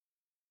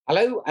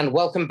Hello and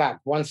welcome back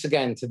once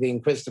again to the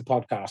Inquisitor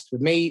podcast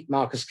with me,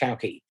 Marcus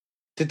Cauchi.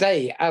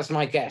 Today, as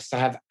my guest, I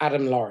have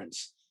Adam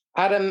Lawrence.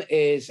 Adam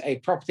is a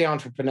property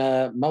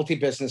entrepreneur,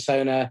 multi-business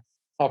owner,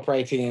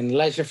 operating in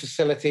leisure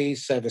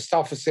facilities, serviced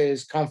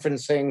offices,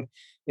 conferencing,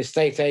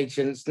 estate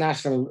agents,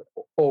 national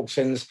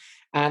auctions,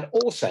 and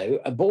also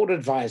a board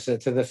advisor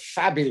to the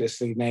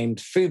fabulously named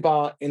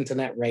Fubar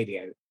Internet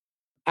Radio.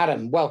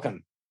 Adam,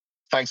 welcome.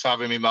 Thanks for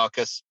having me,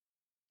 Marcus.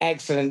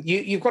 Excellent.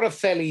 You've got a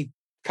fairly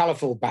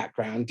colourful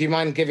background. Do you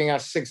mind giving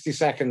us 60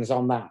 seconds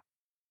on that?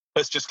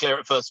 Let's just clear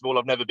it first of all.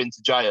 I've never been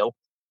to jail.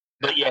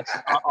 But yes,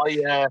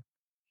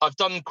 I've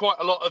done quite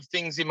a lot of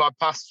things in my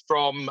past,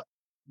 from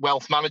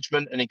wealth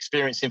management and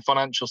experience in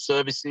financial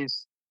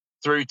services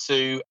through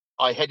to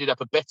I headed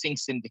up a betting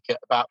syndicate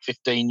about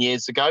 15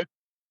 years ago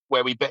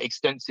where we bet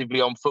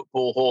extensively on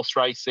football, horse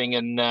racing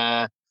and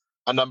a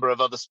number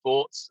of other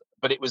sports.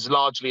 But it was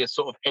largely a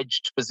sort of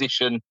hedged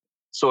position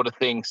sort of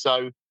thing.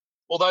 So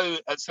although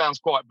it sounds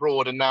quite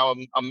broad, and now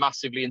I'm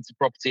massively into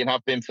property and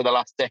have been for the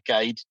last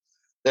decade,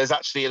 there's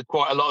actually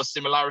quite a lot of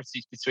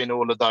similarities between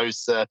all of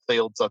those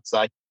fields, I'd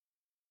say.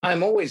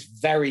 I'm always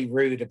very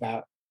rude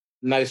about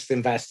most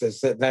investors,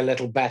 that they're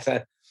little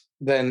better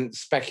than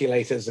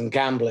speculators and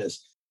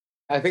gamblers.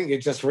 I think you're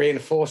just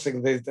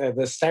reinforcing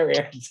the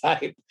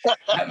stereotype.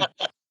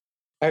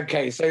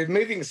 Okay, so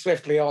moving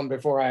swiftly on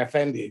before I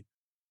offend you.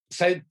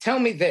 So tell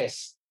me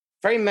this.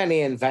 Very many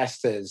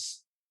investors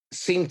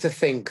seem to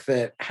think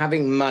that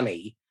having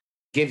money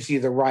gives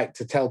you the right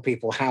to tell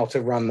people how to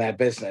run their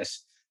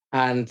business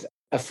and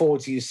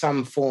affords you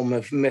some form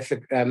of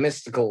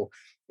mystical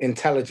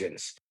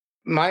intelligence.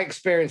 My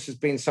experience has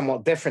been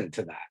somewhat different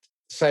to that.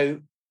 So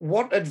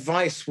what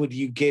advice would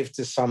you give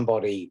to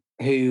somebody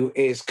who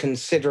is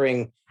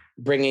considering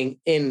bringing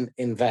in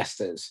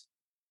investors?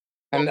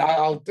 And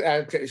I'll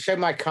show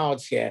my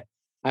cards here.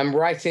 I'm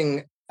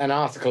writing an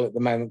article at the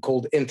moment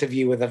called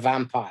Interview with a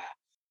Vampire,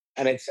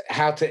 and it's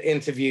how to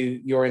interview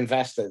your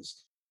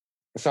investors.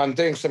 So I'm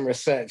doing some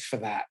research for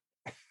that.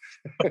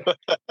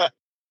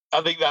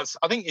 I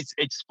think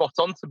it's spot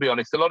on, to be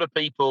honest. A lot of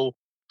people,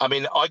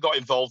 I got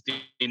involved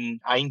in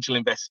angel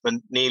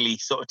investment nearly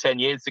sort of 10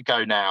 years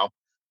ago now.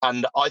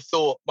 And I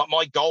thought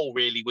my goal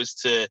really was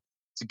to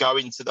go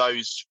into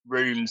those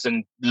rooms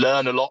and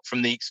learn a lot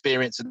from the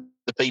experience of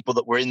the people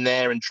that were in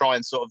there and try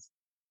and sort of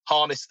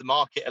harness the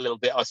market a little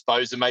bit, I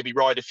suppose, and maybe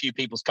ride a few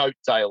people's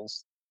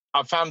coattails.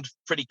 I found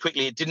pretty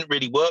quickly it didn't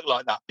really work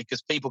like that,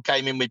 because people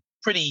came in with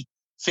pretty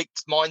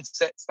fixed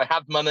mindsets. They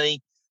had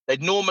money.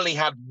 They'd normally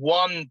had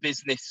one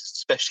business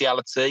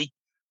speciality,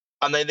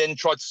 and they then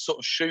tried to sort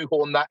of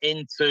shoehorn that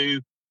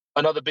into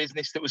another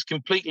business that was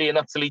completely and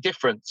utterly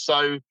different.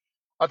 So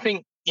I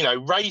think,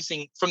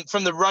 raising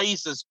from the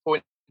raiser's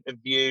point of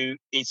view,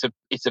 it's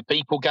a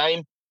people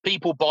game.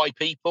 People buy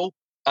people,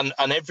 and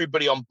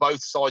everybody on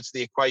both sides of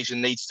the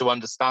equation needs to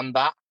understand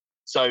that.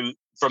 So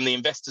from the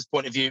investor's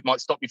point of view, it might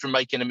stop you from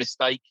making a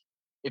mistake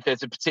if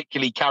there's a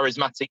particularly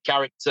charismatic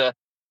character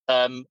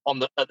at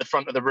the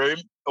front of the room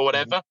or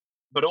whatever.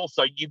 Mm-hmm. But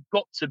also, you've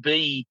got to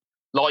be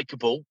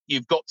likable.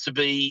 You've got to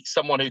be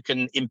someone who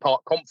can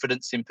impart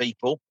confidence in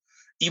people.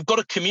 You've got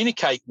to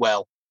communicate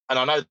well. And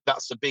I know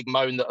that's a big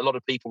moan that a lot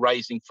of people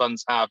raising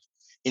funds have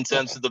in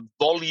terms of the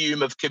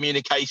volume of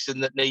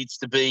communication that needs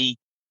to be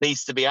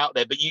out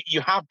there. But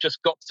you have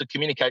just got to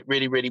communicate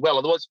really, really well.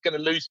 Otherwise, you're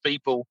going to lose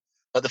people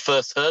at the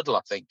first hurdle,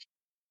 I think.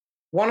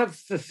 One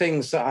of the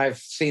things that I've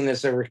seen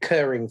as a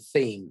recurring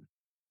theme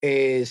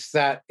is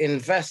that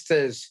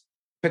investors,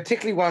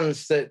 particularly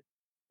ones that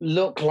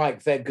look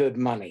like they're good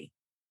money,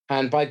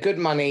 and by good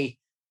money,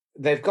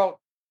 they've got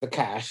the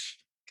cash,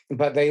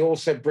 but they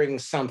also bring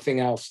something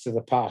else to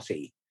the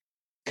party: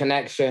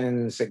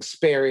 connections,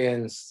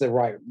 experience, the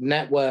right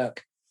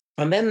network.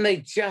 And then they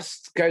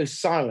just go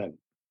silent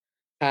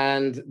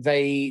and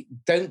they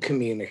don't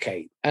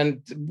communicate.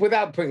 And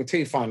without putting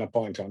too fine a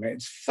point on it,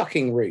 it's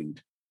fucking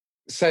rude.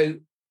 So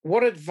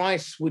what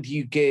advice would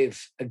you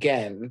give,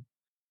 again,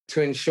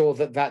 to ensure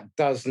that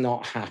does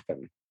not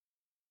happen?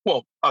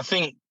 Well, I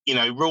think,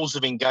 rules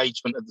of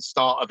engagement at the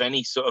start of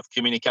any sort of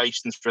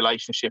communications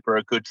relationship are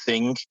a good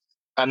thing.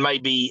 And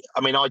maybe,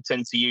 I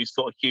tend to use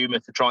sort of humor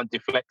to try and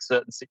deflect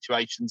certain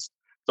situations.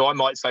 So I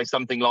might say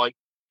something to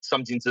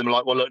them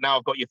like, well, look, now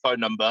I've got your phone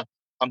number.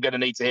 I'm going to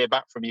need to hear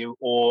back from you,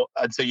 or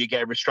until you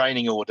get a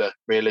restraining order,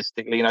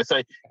 realistically.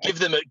 So give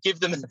them an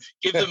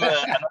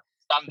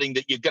understanding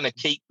that you're going to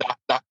keep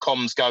that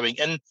comms going.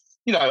 And,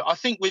 I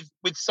think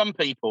with some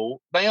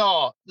people, they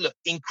are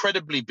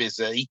incredibly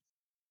busy,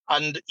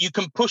 and you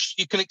can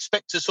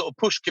expect to sort of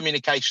push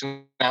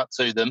communication out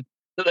to them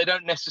that they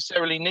don't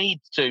necessarily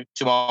need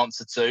to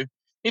answer to.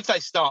 If they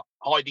start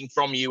hiding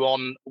from you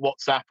on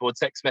WhatsApp or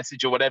text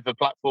message or whatever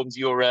platforms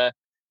you're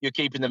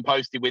keeping them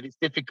posted with, it's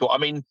difficult.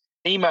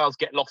 Emails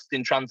get lost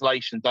in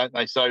translation, don't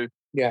they? So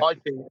yeah. I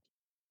think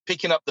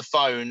picking up the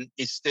phone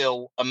is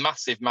still a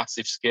massive,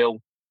 massive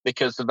skill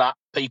because of that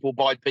people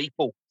by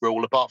people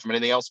rule, apart from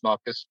anything else,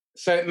 Marcus.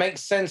 So it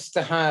makes sense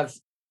to have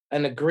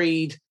an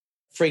agreed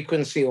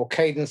frequency or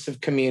cadence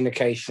of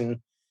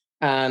communication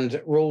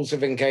and rules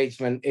of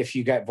engagement if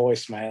you get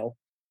voicemail.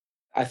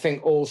 I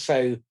think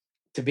also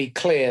to be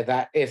clear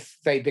that if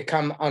they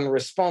become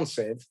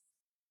unresponsive,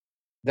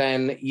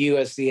 then you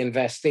as the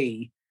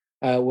investee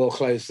will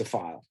close the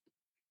file.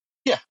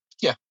 Yeah,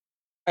 yeah.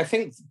 I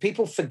think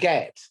people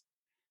forget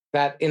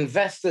that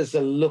investors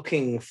are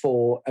looking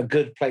for a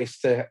good place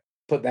to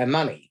put their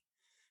money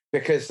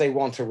because they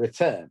want a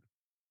return.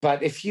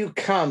 But if you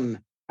come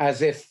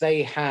as if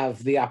they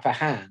have the upper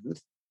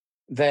hand,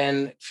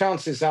 then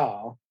chances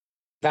are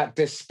that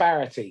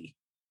disparity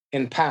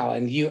in power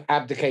and you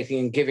abdicating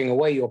and giving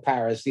away your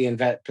power as the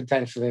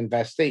potential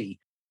investee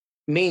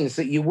means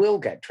that you will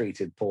get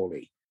treated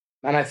poorly.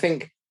 And I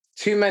think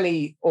too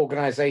many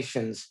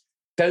organizations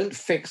don't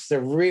fix the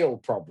real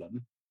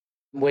problem,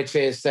 which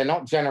is they're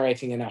not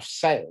generating enough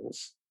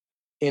sales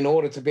in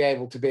order to be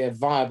able to be a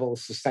viable,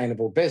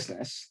 sustainable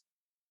business.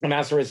 And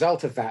as a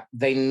result of that,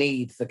 they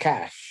need the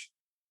cash,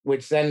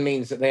 which then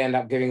means that they end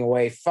up giving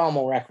away far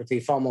more equity,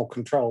 far more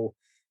control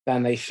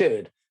than they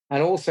should.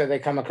 And also they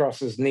come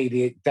across as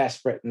needy,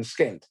 desperate, and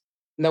skint.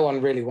 No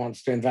one really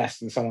wants to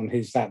invest in someone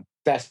who's that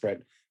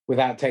desperate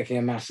without taking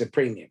a massive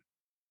premium.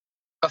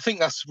 I think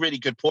that's a really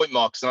good point,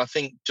 Marcus. And I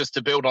think just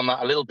to build on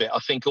that a little bit, I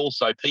think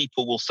also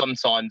people will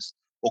sometimes,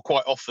 or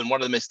quite often,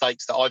 one of the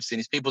mistakes that I've seen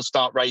is people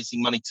start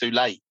raising money too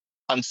late.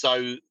 And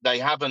so they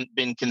haven't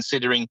been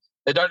considering,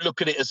 they don't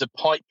look at it as a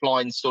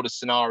pipeline sort of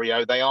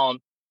scenario. They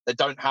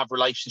don't have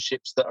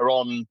relationships that are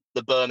on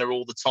the burner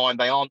all the time.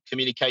 They aren't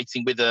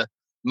communicating with a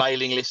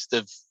mailing list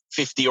of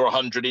 50 or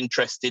 100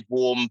 interested,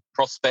 warm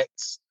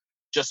prospects,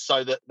 just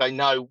so that they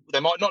know they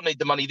might not need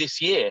the money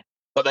this year,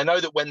 but they know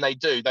that when they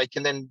do, they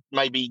can then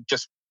maybe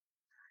just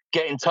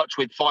get in touch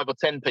with 5 or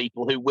 10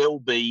 people who will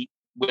be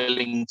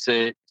willing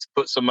to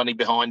put some money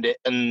behind it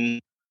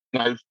and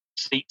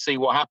see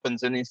what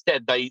happens. And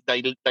instead, they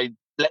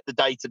let the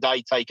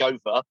day-to-day take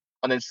over,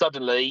 and then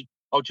suddenly,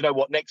 oh, do you know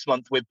what? Next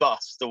month we're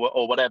bust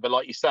or whatever,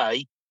 like you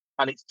say,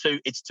 and it's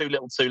too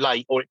little, too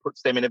late, or it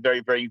puts them in a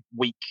very, very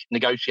weak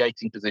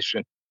negotiating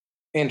position.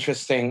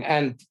 Interesting.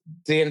 And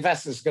the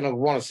investor's going to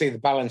want to see the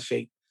balance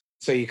sheet,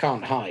 so you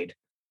can't hide.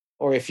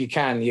 Or if you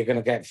can, you're going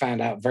to get found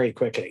out very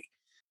quickly.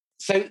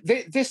 So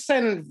this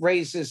then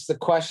raises the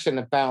question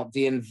about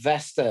the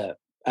investor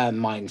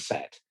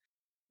mindset.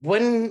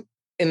 When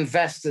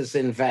investors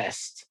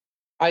invest,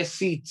 I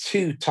see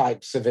two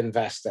types of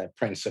investor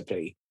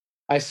principally.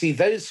 I see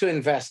those who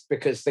invest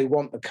because they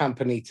want the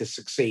company to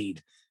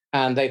succeed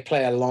and they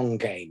play a long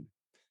game.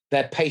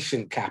 They're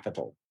patient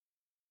capital.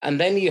 And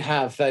then you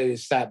have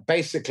those that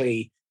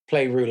basically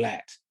play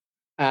roulette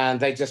and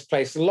they just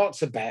place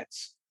lots of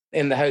bets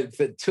in the hope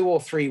that 2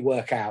 or 3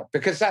 work out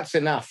because that's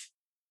enough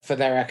for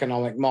their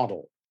economic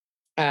model.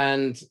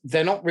 And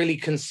they're not really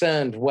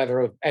concerned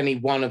whether any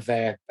one of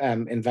their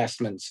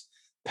investments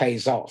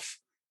pays off.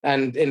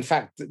 And in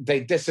fact,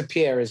 they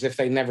disappear as if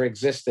they never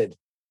existed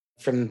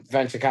from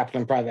venture capital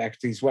and private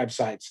equity's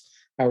websites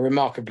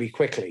remarkably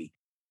quickly.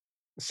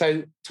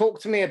 So talk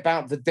to me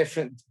about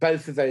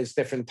both of those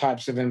different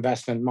types of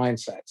investment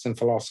mindsets and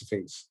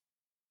philosophies.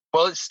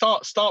 Well, let's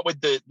start with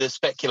the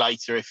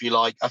speculator, if you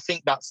like. I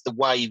think that's the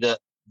way that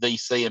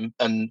VC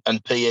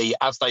and PE,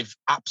 as they've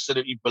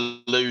absolutely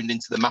ballooned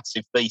into the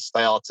massive beast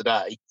they are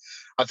today,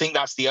 I think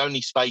that's the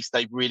only space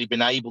they've really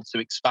been able to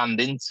expand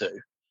into.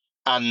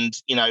 And,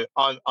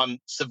 I'm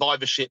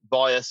survivorship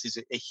bias is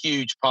a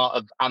huge part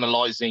of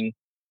analysing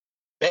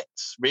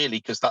bets, really,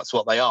 because that's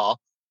what they are,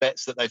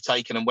 bets that they've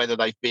taken and whether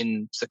they've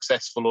been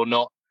successful or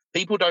not.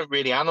 People don't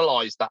really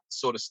analyse that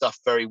sort of stuff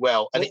very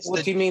well. And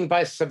what do you mean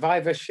by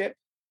survivorship?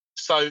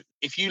 So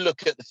if you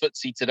look at the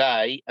FTSE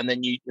today and then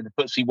the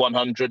FTSE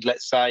 100,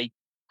 let's say,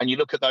 and you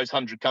look at those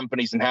 100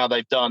 companies and how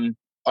they've done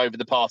over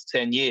the past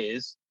 10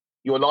 years,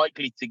 you're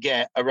likely to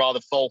get a rather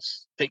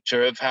false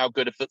picture of how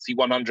good a FTSE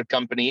 100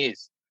 company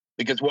is.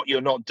 Because what you're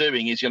not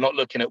doing is you're not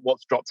looking at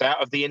what's dropped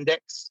out of the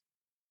index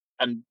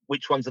and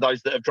which ones of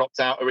those that have dropped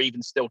out are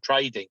even still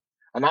trading.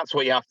 And that's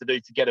what you have to do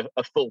to get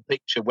a full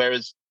picture.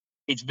 Whereas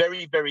it's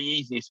very, very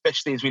easy,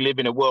 especially as we live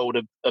in a world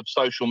of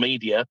social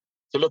media,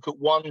 to look at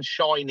one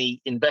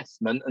shiny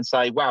investment and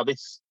say, wow,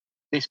 this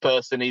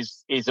person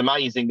is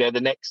amazing. They're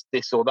the next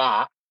this or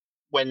that.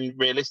 When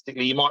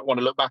realistically, you might want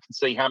to look back and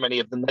see how many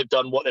of them they've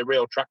done, what their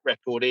real track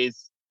record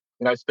is,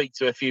 speak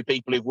to a few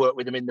people who've worked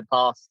with them in the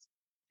past,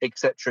 et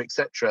cetera, et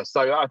cetera.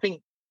 So I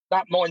think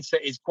that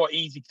mindset is quite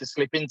easy to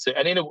slip into.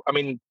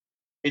 And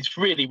it's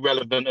really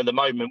relevant at the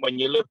moment when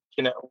you're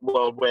looking at a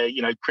world where,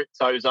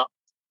 crypto's up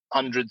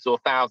hundreds or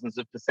thousands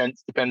of percents,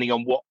 depending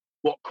on what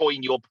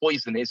coin your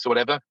poison is or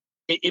whatever.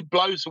 It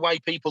blows away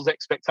people's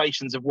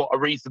expectations of what a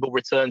reasonable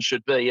return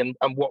should be and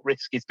what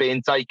risk is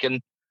being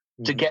taken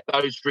to get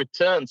those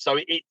returns. So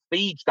it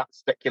feeds that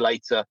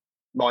speculator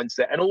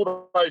mindset and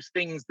all those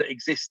things that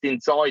exist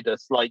inside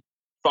us, like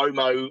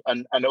FOMO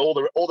and all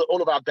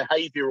of our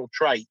behavioral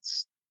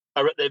traits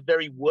are at their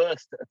very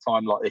worst at a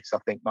time like this, I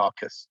think,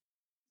 Marcus.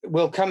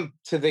 We'll come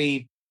to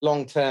the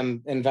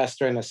long-term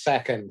investor in a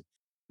second.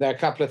 There are a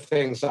couple of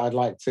things that I'd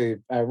like to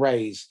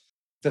raise.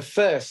 The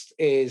first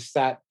is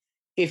that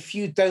if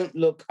you don't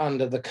look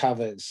under the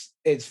covers,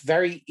 it's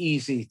very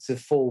easy to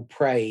fall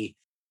prey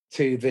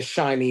to the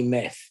shiny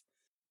myth.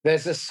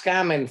 There's a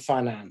scam in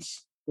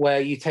finance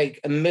where you take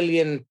 1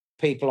 million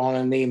people on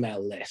an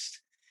email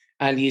list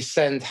and you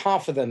send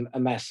half of them a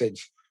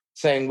message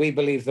saying, we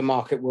believe the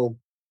market will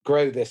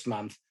grow this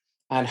month,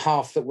 and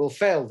half that will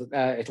fail,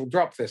 it'll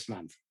drop this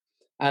month.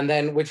 And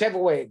then whichever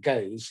way it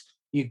goes,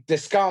 you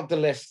discard the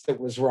list that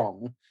was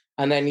wrong,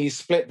 and then you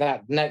split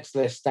that next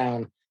list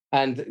down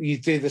and you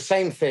do the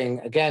same thing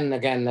again and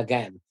again and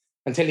again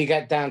until you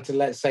get down to,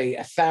 let's say,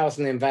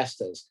 1,000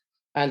 investors.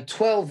 And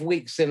 12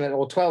 weeks in it,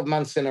 or 12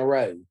 months in a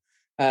row,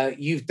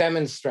 you've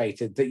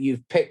demonstrated that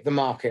you've picked the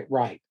market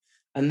right.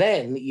 And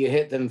then you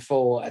hit them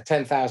for a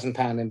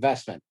 £10,000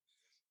 investment.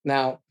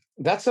 Now,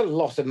 that's a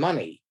lot of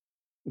money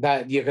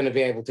that you're going to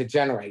be able to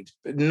generate,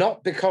 but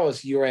not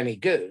because you're any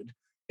good.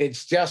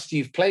 It's just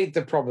you've played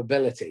the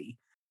probability,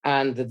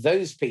 and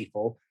those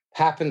people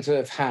happen to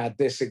have had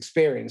this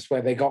experience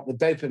where they got the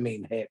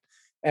dopamine hit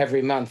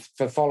every month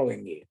for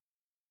following you.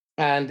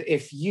 And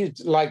if you,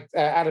 like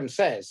Adam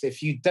says,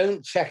 if you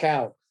don't check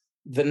out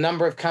the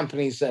number of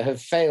companies that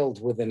have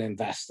failed with an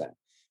investor,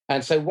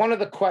 and so one of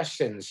the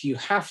questions you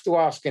have to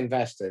ask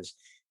investors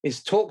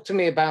is, talk to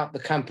me about the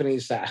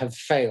companies that have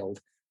failed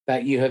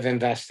that you have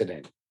invested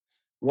in.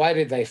 Why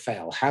did they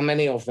fail? How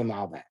many of them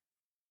are there?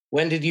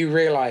 When did you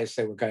realize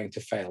they were going to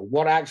fail?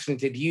 What action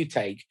did you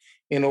take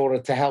in order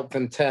to help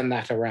them turn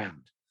that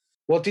around?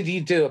 What did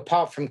you do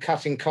apart from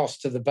cutting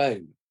costs to the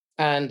bone?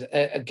 And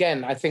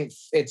again, I think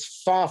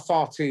it's far,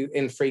 far too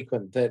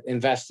infrequent that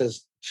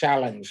investees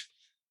challenge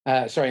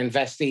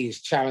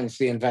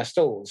the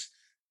investors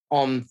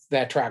on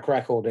their track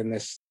record in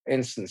this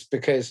instance.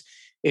 Because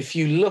if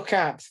you look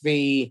at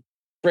the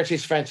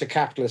British Venture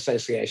Capital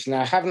Association,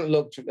 now I haven't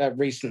looked at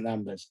recent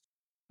numbers,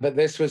 but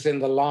this was in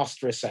the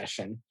last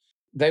recession,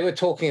 they were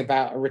talking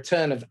about a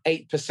return of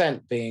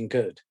 8% being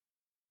good.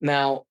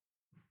 Now,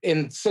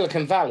 in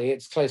Silicon Valley,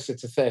 it's closer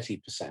to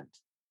 30%.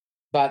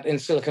 But in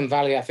Silicon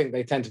Valley, I think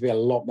they tend to be a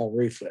lot more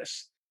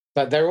ruthless.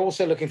 But they're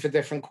also looking for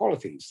different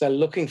qualities. They're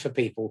looking for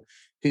people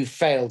who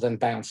failed and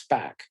bounced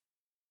back.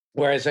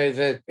 Whereas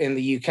over in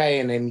the UK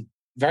and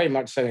very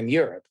much so in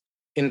Europe,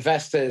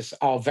 investors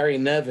are very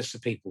nervous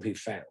of people who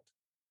failed.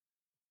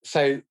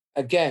 So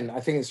again, I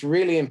think it's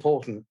really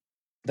important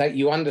that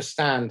you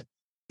understand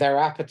their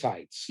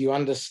appetites, you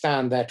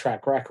understand their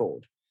track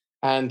record,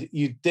 and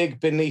you dig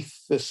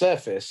beneath the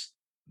surface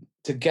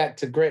to get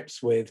to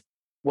grips with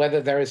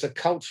whether there is a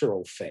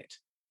cultural fit,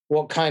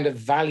 what kind of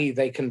value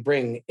they can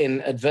bring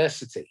in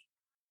adversity.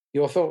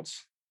 Your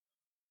thoughts?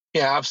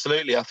 Yeah,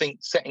 absolutely. I think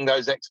setting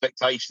those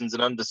expectations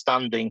and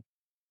understanding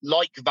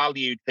like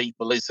valued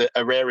people is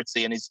a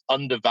rarity and is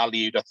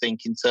undervalued, I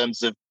think, in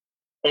terms of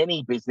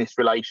any business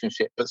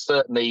relationship, but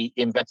certainly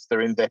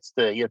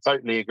investor-investor. Yeah,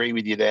 totally agree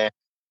with you there.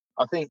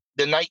 I think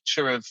the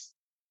nature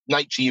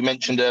you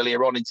mentioned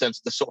earlier on in terms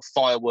of the sort of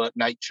firework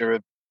nature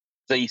of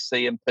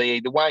VC and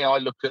PE, the way I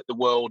look at the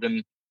world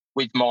and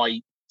with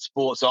my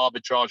sports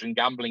arbitrage and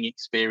gambling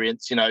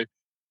experience,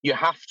 you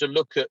have to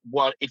look at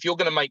if you're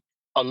going to make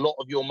a lot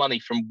of your money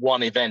from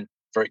one event,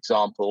 for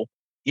example,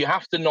 you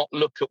have to not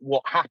look at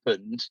what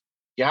happened.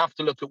 You have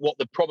to look at what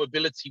the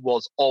probability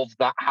was of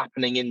that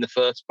happening in the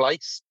first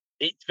place.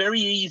 It's very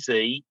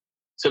easy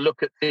to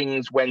look at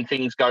things when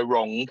things go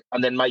wrong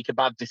and then make a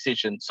bad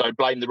decision. So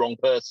blame the wrong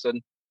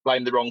person,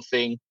 blame the wrong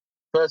thing.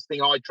 First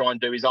thing I try and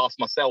do is ask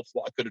myself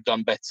what I could have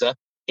done better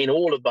in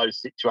all of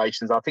those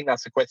situations. I think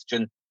that's a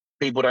question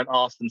people don't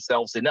ask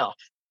themselves enough.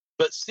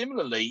 But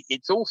similarly,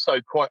 it's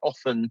also quite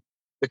often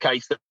the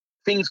case that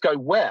things go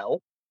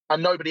well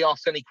and nobody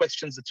asks any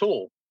questions at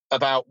all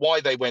about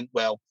why they went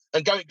well.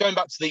 And going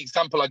back to the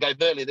example I gave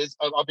earlier,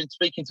 I've been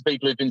speaking to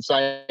people who've been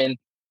saying,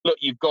 look,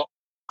 you've got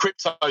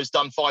crypto's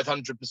done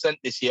 500%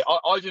 this year.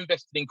 I've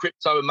invested in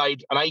crypto and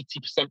made an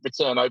 80%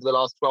 return over the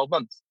last 12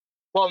 months.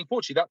 Well,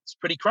 unfortunately, that's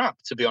pretty crap,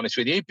 to be honest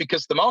with you,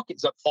 because the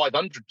market's up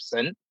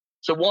 500%.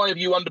 So why have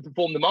you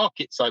underperformed the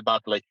market so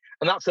badly?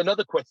 And that's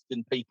another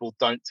question people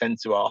don't tend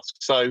to ask.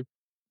 So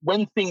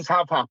when things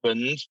have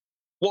happened,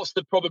 what's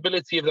the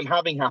probability of them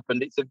having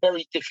happened? It's a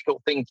very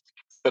difficult thing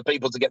for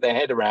people to get their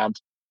head around.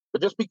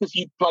 But just because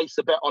you place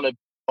a bet on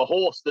a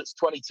horse that's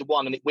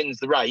 20-1 and it wins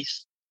the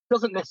race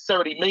doesn't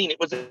necessarily mean it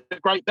was a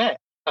great bet.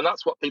 And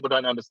that's what people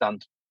don't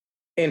understand.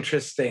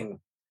 Interesting.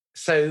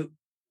 So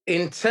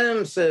in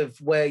terms of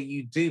where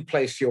you do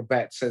place your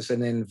bets as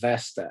an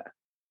investor,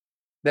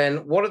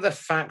 then what are the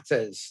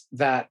factors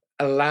that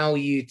allow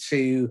you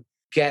to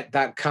get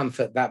that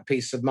comfort, that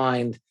peace of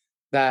mind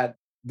that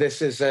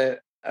this is a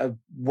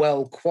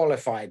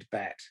well-qualified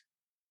bet?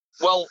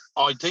 Well,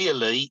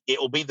 ideally,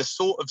 it will be the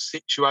sort of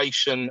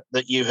situation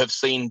that you have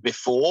seen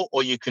before,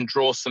 or you can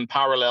draw some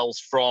parallels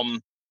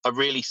from a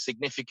really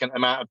significant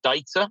amount of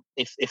data,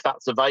 if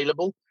that's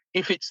available.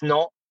 If it's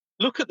not,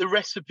 look at the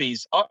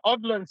recipes.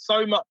 I've learned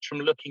so much from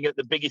looking at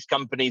the biggest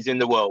companies in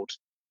the world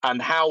and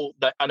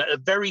and at a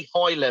very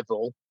high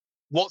level,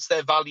 what's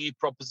their value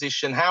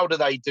proposition? How do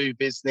they do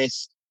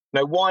business?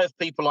 Why have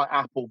people like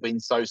Apple been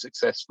so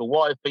successful?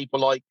 Why have people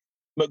like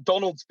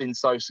McDonald's been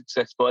so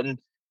successful, and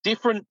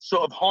different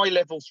sort of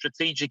high-level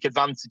strategic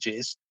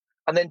advantages,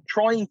 and then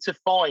trying to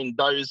find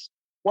those.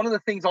 One of the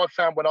things I've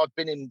found when I've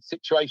been in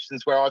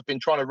situations where I've been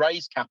trying to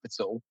raise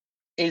capital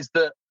is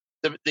that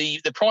the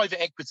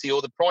private equity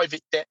or the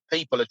private debt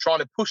people are trying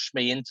to push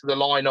me into the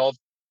line of,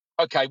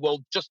 okay, well,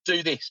 just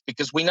do this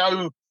because we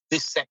know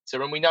this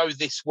sector and we know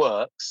this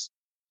works.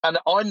 And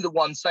I'm the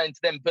one saying to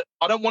them, but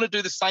I don't want to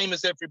do the same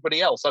as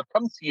everybody else. I've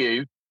come to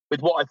you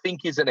with what I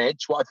think is an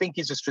edge, what I think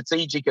is a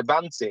strategic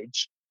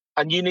advantage.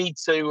 And you need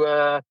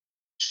to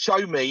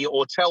show me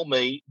or tell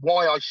me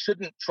why I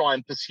shouldn't try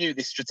and pursue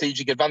this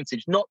strategic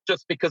advantage, not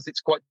just because it's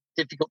quite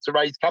difficult to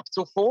raise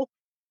capital for.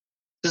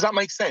 Does that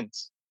make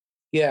sense?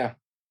 Yeah.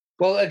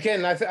 Well,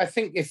 again, I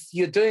think if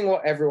you're doing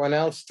what everyone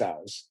else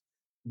does,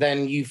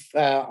 then you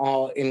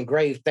are in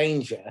grave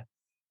danger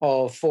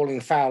of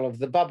falling foul of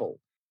the bubble.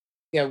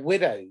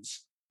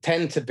 Widows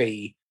tend to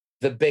be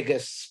the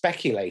biggest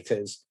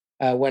speculators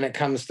when it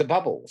comes to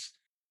bubbles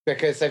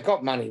because they've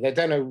got money. They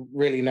don't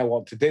really know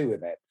what to do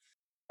with it.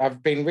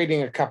 I've been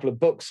reading a couple of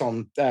books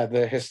on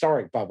the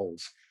historic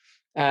bubbles,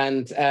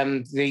 and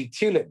the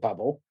tulip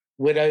bubble,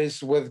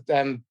 widows were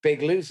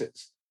big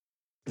losers.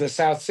 The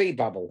South Sea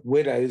bubble,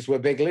 widows were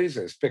big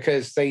losers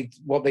because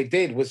what they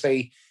did was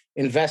they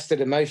invested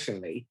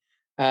emotionally,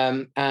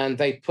 and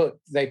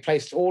they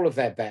placed all of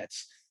their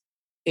bets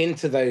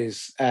into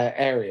those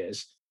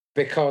areas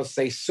because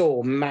they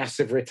saw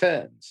massive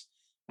returns.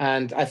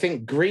 And I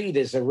think greed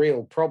is a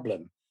real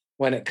problem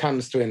when it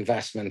comes to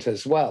investment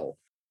as well.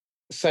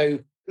 So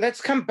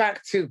let's come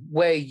back to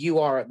where you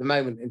are at the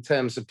moment in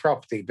terms of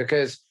property,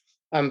 because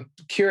I'm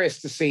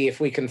curious to see if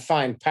we can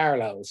find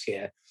parallels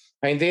here.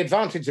 I mean, the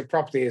advantage of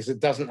property is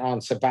it doesn't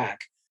answer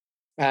back.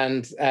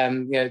 And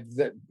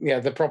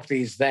the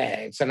property is there.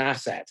 It's an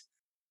asset.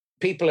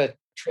 People are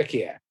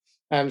trickier.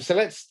 So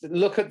let's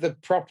look at the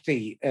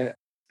property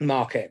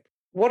market.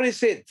 What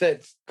is it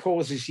that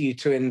causes you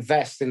to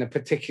invest in a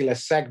particular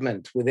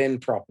segment within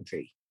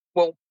property?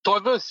 Well,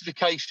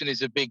 diversification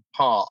is a big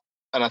part.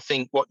 And I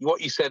think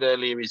what you said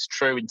earlier is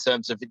true in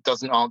terms of it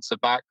doesn't answer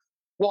back.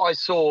 What I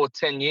saw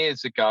 10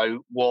 years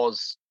ago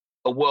was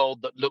a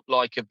world that looked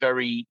like a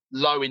very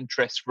low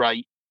interest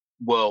rate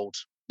world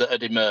that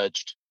had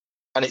emerged.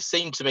 And it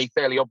seemed to me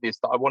fairly obvious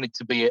that I wanted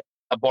to be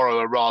a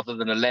borrower rather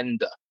than a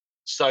lender.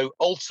 So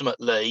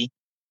ultimately,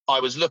 I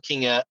was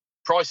looking at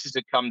prices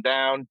had come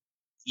down,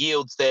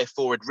 yields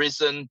therefore had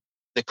risen,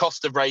 the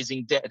cost of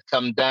raising debt had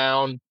come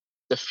down,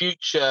 the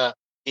future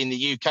in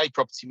the UK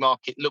property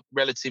market looked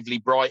relatively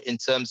bright in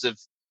terms of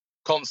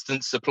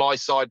constant supply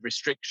side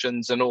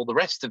restrictions and all the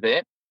rest of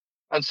it.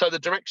 And so the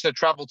direction of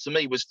travel to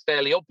me was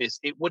fairly obvious.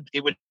 It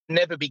would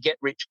never be get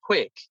rich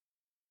quick,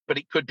 but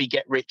it could be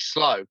get rich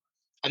slow.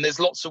 And there's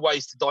lots of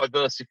ways to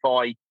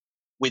diversify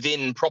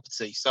within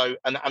property. So,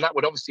 and that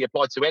would obviously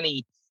apply to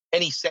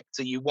any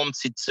sector you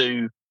wanted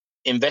to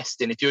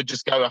invest in. If you would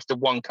just go after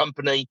one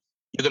company,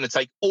 you're going to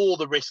take all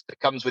the risk that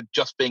comes with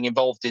just being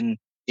involved in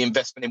the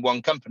investment in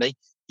one company.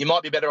 You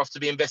might be better off to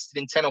be invested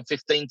in 10 or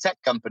 15 tech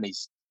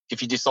companies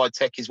if you decide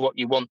tech is what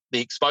you want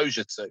the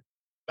exposure to.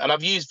 And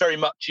I've used very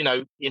much,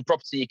 in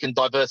property, you can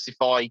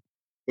diversify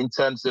in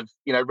terms of,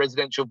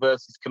 residential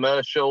versus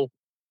commercial,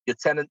 your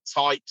tenant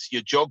types,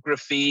 your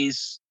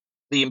geographies,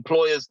 the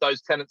employers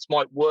those tenants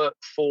might work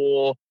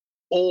for,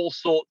 all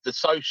sorts, the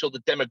social, the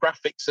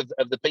demographics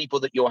of the people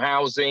that you're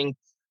housing,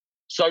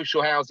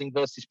 social housing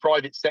versus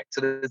private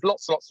sector. There's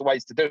lots and lots of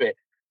ways to do it.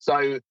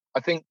 So I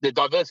think the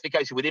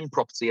diversification within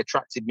property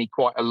attracted me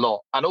quite a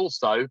lot. And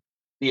also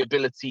the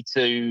ability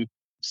to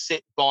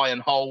sit, buy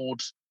and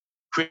hold,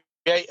 create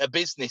a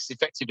business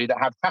effectively that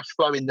have cash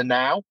flow in the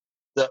now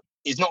that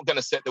is not going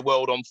to set the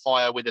world on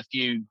fire with a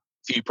few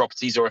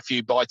properties or a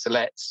few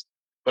buy-to-lets.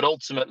 But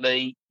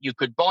ultimately, you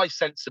could buy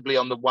sensibly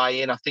on the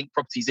way in. I think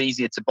property is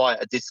easier to buy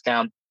at a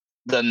discount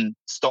than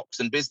stocks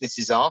and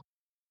businesses are.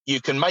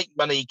 You can make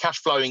money cash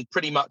flowing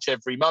pretty much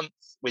every month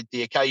with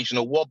the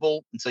occasional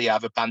wobble until you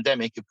have a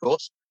pandemic, of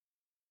course.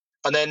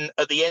 And then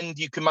at the end,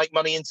 you can make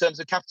money in terms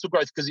of capital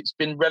growth because it's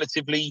been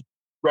relatively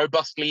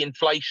robustly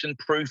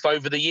inflation-proof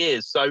over the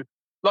years. So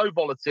low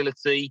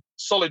volatility,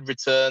 solid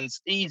returns,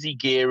 easy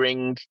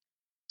gearing,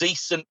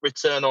 decent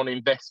return on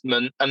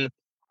investment. And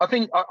I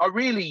think I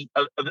really,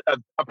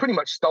 I've pretty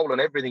much stolen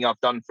everything I've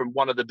done from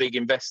one of the big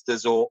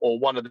investors or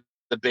one of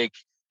the big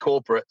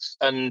corporates.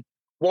 And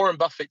Warren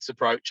Buffett's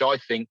approach, I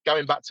think,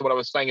 going back to what I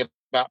was saying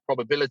about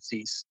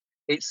probabilities,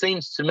 it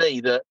seems to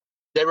me that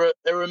there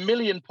are a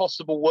million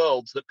possible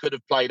worlds that could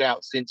have played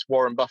out since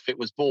Warren Buffett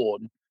was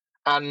born.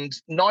 And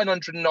 99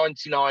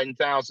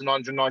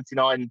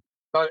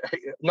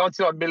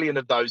 million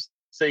of those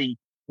see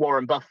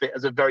Warren Buffett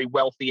as a very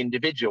wealthy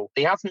individual.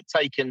 He hasn't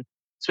taken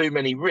too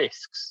many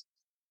risks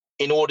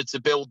in order to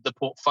build the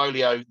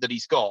portfolio that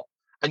he's got.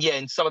 And yeah,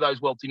 in some of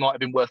those worlds, he might have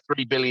been worth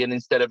 3 billion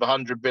instead of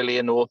 100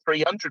 billion or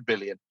 300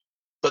 billion.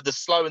 But the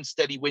slow and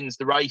steady wins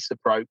the race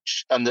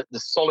approach and the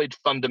solid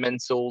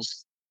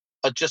fundamentals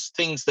are just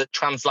things that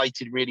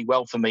translated really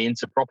well for me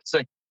into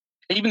property,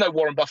 even though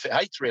Warren Buffett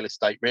hates real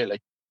estate,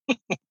 really.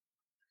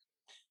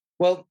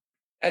 Well,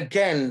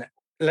 again,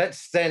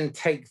 let's then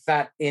take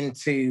that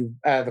into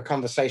the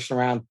conversation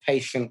around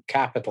patient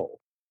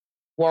capital.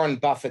 Warren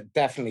Buffett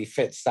definitely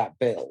fits that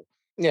bill.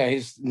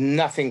 He's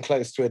nothing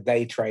close to a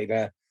day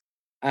trader.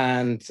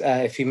 And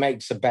if he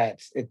makes a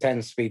bet, it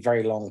tends to be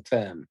very long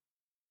term.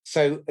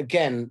 So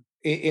again,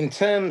 in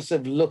terms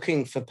of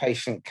looking for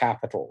patient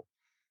capital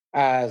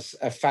as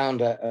a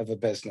founder of a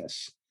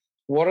business,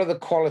 what are the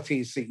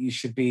qualities that you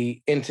should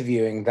be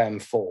interviewing them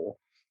for?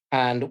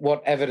 And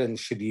what evidence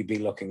should you be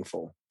looking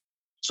for?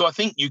 So I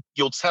think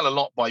you'll tell a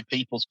lot by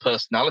people's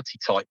personality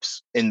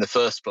types in the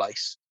first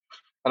place.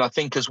 And I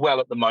think as well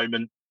at the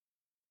moment,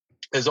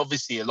 there's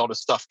obviously a lot of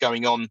stuff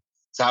going on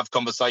to have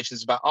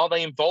conversations about, are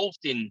they involved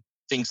in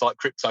things like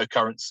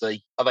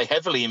cryptocurrency? Are they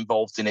heavily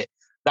involved in it?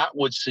 That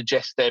would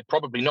suggest they're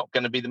probably not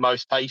going to be the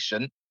most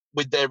patient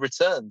with their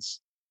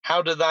returns.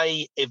 How do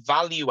they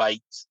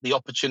evaluate the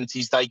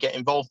opportunities they get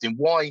involved in?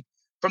 Why,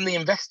 from the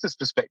investor's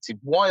perspective,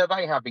 why are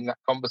they having that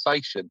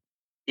conversation?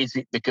 Is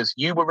it because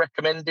you were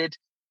recommended?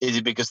 Is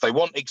it because they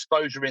want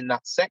exposure in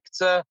that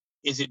sector?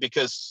 Is it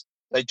because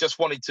they just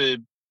wanted to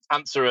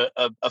answer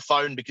a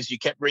phone because you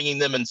kept ringing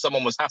them and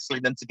someone was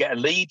hassling them to get a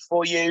lead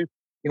for you?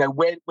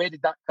 Where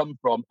did that come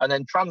from? And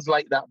then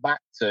translate that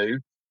back to,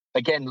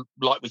 again,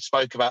 like we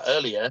spoke about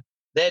earlier,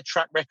 their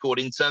track record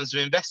in terms of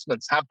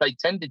investments. Have they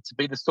tended to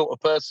be the sort of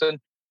person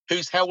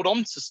who's held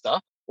on to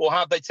stuff, or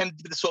have they tended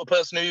to be the sort of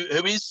person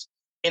who is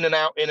in and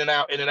out,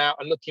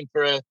 and looking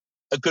for a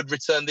good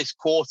return this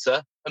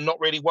quarter and not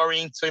really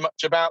worrying too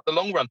much about the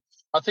long run?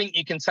 I think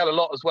you can tell a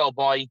lot as well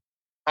by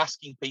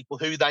asking people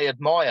who they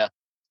admire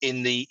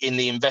in the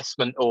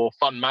investment or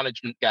fund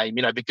management game,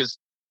 because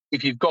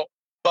if you've got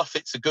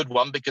Buffett's a good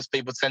one because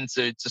people tend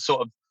to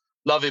sort of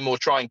love him or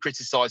try and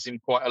criticize him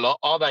quite a lot.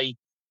 Are they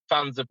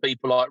fans of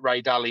people like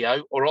Ray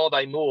Dalio, or are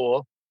they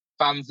more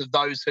fans of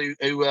those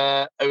who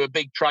are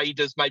big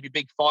traders, maybe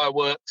big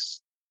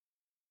fireworks?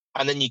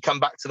 And then you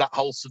come back to that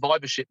whole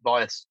survivorship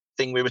bias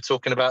thing we were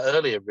talking about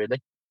earlier, really.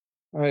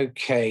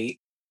 Okay,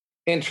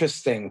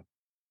 interesting.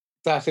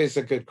 That is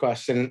a good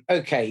question.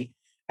 Okay,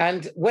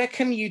 and where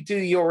can you do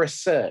your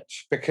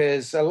research?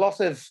 Because a lot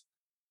of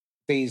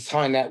these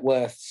high net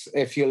worths,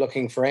 if you're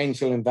looking for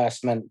angel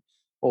investment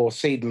or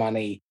seed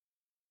money,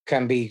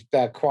 can be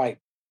quite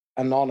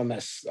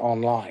anonymous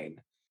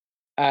online.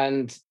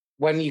 And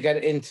when you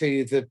get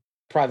into the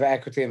private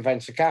equity and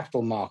venture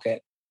capital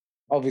market,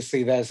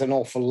 obviously there's an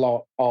awful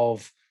lot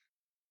of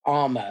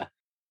armor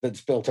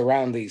that's built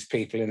around these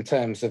people in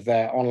terms of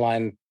their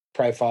online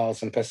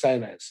profiles and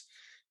personas.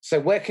 So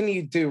where can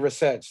you do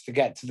research to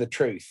get to the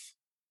truth?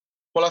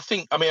 Well,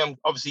 I'm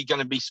obviously going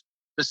to be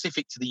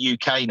specific to the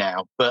UK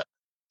now, but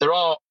there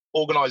are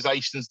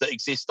organisations that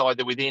exist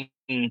either within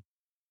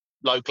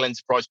local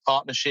enterprise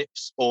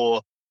partnerships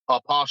or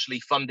are partially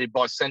funded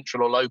by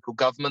central or local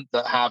government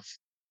that have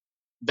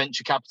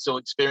venture capital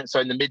experience. So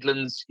in the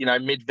Midlands,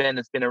 Midven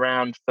has been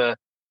around for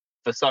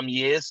some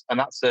years, and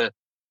that's a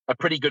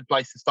pretty good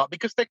place to start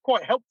because they're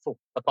quite helpful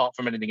apart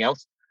from anything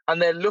else.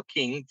 And they're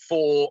looking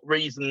for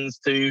reasons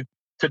to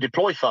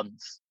deploy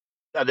funds.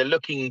 They're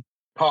looking,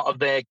 part of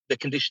the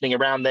conditioning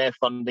around their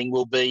funding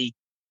will be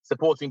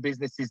supporting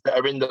businesses that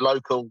are in the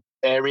local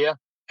area,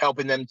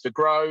 helping them to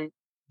grow.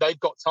 They've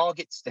got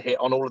targets to hit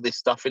on all of this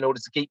stuff in order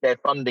to keep their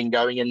funding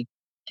going and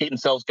keep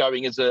themselves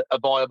going as a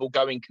viable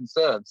going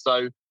concern.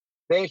 So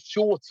they're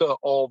shorter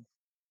of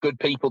good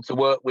people to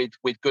work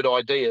with good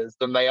ideas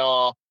than they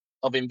are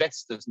of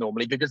investors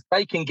normally, because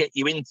they can get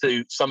you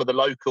into some of the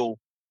local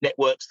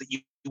networks that you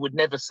would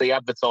never see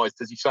advertised,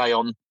 as you say,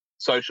 on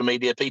social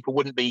media. People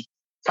wouldn't be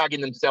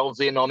tagging themselves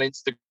in on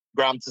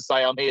Instagram to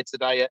say, I'm here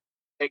today at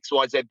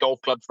XYZ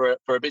Golf Club for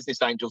a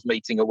business angels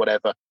meeting or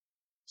whatever.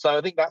 So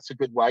I think that's a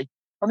good way.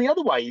 And the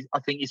other way, I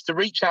think, is to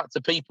reach out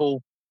to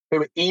people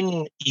who are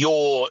in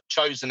your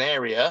chosen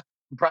area.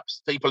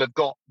 Perhaps people have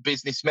got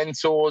business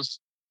mentors,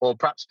 or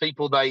perhaps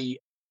people they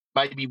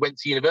maybe went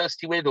to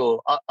university with,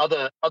 or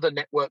other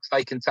networks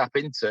they can tap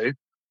into,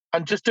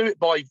 and just do it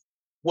by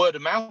word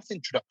of mouth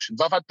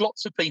introductions. I've had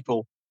lots of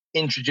people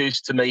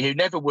introduced to me who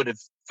never would have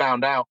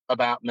found out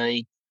about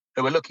me,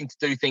 who are looking to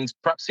do things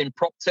perhaps in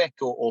prop tech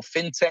or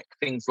fintech,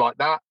 things like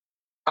that.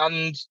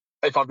 And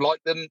if I've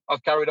liked them,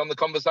 I've carried on the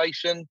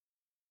conversation,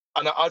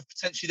 and I've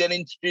potentially then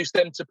introduced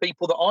them to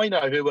people that I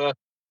know who are,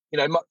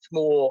 much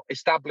more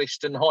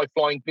established and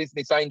high-flying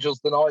business angels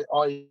than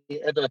I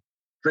ever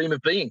dream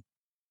of being.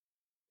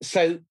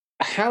 So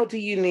how do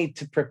you need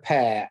to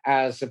prepare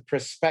as a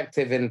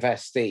prospective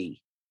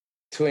investee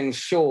to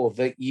ensure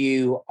that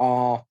you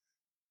are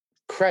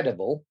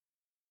credible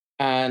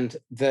and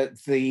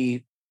that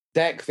the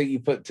deck that you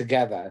put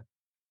together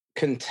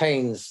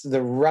contains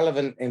the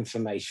relevant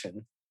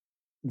information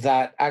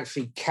that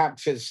actually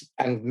captures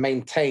and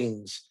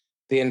maintains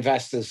the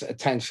investor's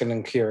attention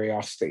and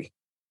curiosity?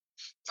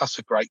 That's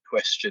a great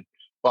question.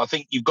 Well, I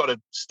think you've got to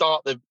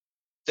start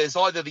there's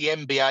either the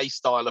MBA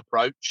style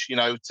approach,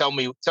 tell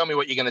me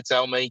what you're going to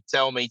tell me,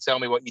 tell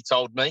me what you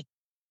told me.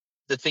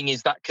 The thing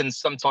is that can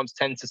sometimes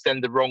tend to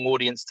send the wrong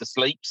audience to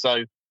sleep.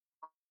 So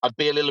I'd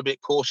be a little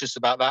bit cautious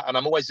about that. And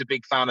I'm always a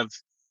big fan of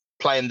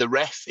playing the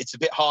ref. It's a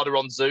bit harder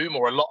on Zoom,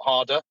 or a lot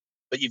harder,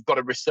 but you've got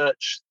to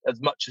research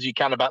as much as you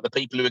can about the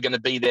people who are going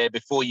to be there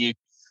before you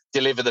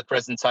deliver the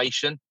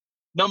presentation.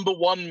 Number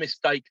one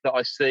mistake that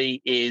I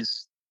see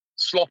is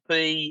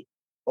sloppy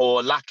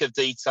or lack of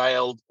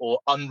detailed or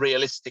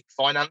unrealistic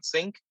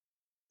financing.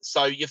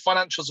 So your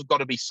financials have got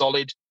to be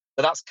solid,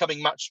 but that's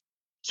coming much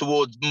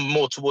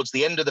more towards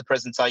the end of the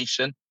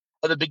presentation.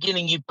 At the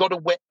beginning, you've got to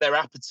whet their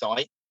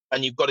appetite,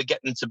 and you've got to get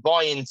them to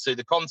buy into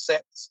the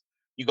concepts.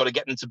 You've got to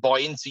get them to buy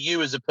into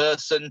you as a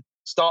person,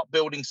 start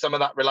building some of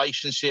that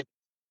relationship.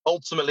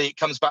 Ultimately, it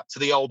comes back to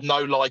the old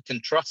know, like,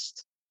 and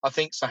trust, I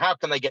think. So how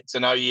can they get to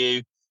know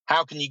you?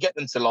 How can you get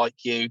them to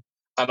like you?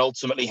 And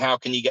ultimately, how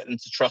can you get them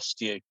to trust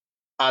you?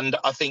 And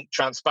I think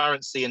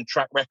transparency and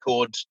track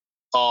record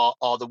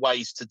are the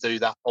ways to do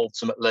that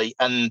ultimately.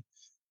 And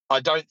I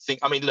don't think,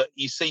 I mean, look,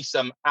 you see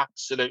some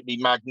absolutely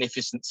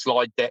magnificent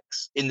slide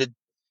decks in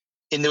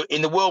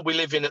the world we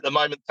live in at the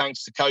moment,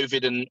 thanks to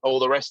COVID and all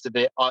the rest of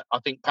it. I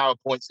think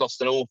PowerPoint's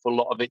lost an awful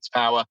lot of its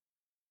power,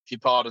 if you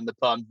pardon the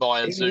pun,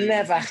 via Zoom. It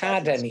never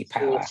had any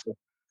power.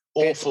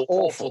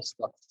 Awful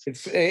stuff.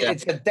 It's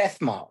a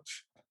death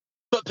march.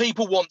 But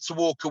people want to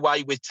walk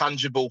away with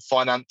tangible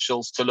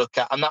financials to look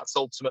at, and that's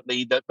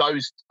ultimately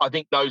I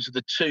think those are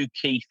the two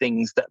key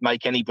things that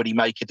make anybody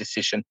make a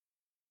decision.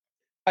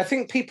 I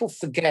think people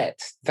forget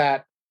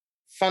that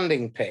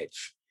funding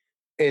pitch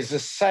is a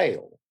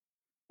sale.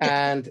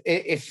 And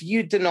if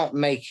you do not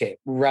make it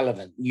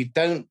relevant, you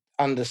don't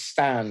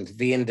understand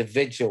the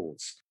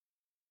individuals,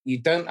 you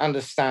don't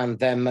understand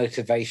their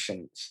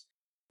motivations,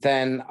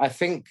 then I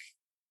think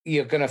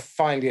you're going to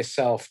find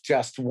yourself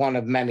just one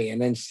of many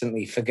and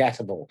instantly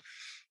forgettable.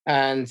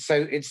 And so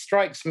it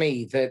strikes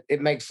me that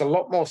it makes a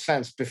lot more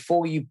sense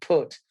before you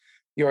put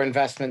your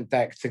investment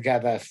deck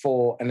together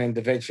for an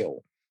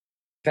individual,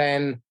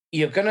 then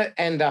you're going to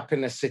end up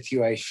in a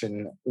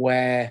situation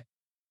where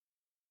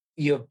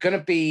you're going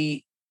to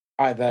be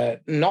either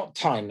not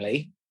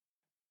timely,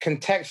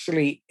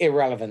 contextually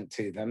irrelevant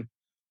to them,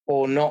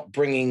 or not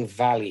bringing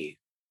value.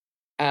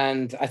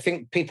 And I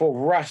think people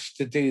rush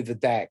to do the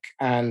deck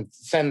and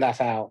send that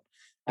out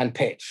and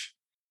pitch.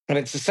 And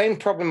it's the same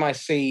problem I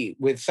see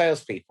with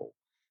salespeople.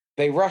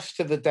 They rush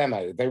to the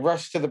demo, they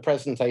rush to the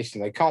presentation,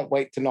 they can't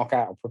wait to knock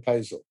out a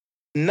proposal.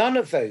 None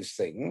of those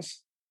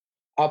things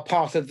are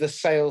part of the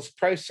sales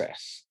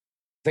process.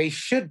 They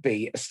should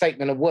be a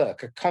statement of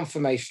work, a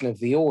confirmation of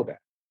the order.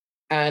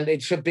 And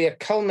it should be a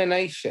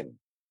culmination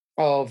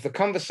of the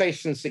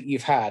conversations that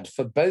you've had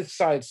for both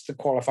sides to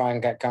qualify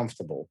and get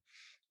comfortable.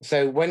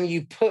 So when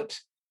you put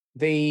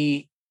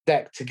the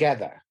deck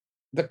together,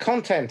 the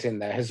content in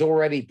there has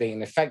already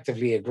been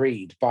effectively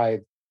agreed by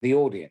the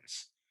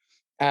audience.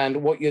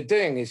 And what you're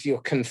doing is you're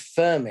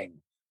confirming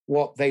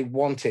what they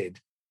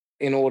wanted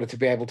in order to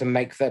be able to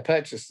make their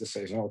purchase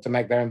decision or to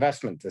make their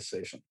investment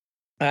decision.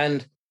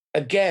 And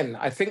again,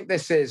 I think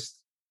this is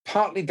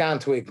partly down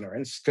to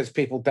ignorance because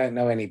people don't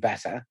know any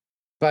better,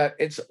 but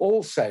it's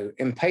also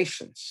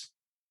impatience.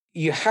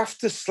 You have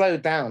to slow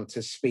down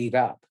to speed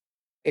up.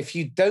 If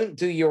you don't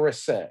do your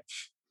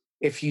research,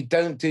 if you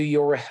don't do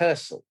your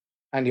rehearsal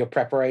and your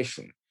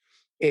preparation,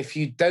 if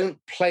you don't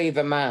play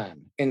the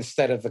man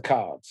instead of the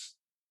cards,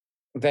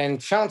 then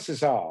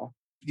chances are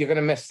you're going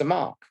to miss the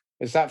mark.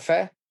 Is that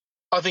fair?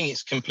 I think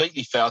it's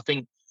completely fair. I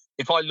think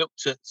if I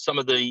looked at some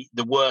of the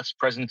worst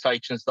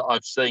presentations that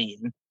I've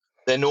seen,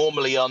 they're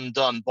normally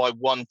undone by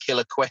one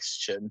killer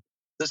question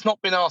that's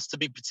not been asked to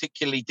be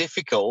particularly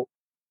difficult,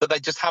 but they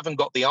just haven't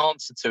got the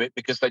answer to it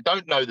because they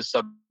don't know the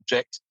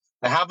subject.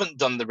 They haven't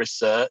done the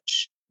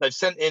research. They've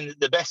sent in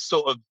the best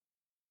sort of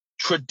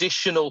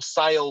traditional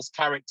sales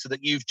character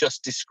that you've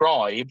just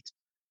described,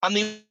 and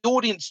the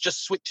audience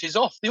just switches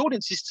off. The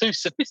audience is too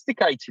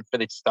sophisticated for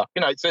this stuff.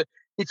 You know,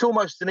 it's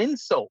almost an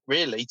insult,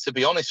 really, to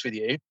be honest with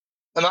you.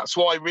 And that's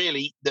why,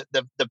 really,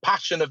 the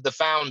passion of the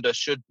founder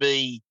should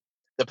be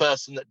the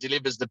person that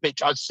delivers the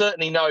pitch. I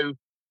certainly know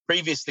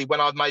previously when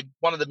I've made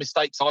one of the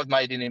mistakes I've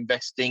made in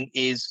investing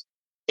is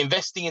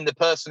investing in the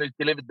person who's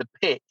delivered the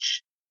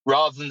pitch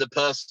rather than the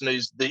person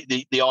who's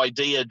the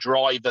idea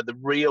driver, the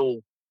real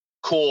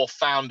core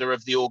founder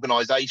of the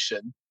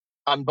organization.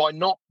 And by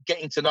not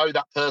getting to know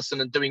that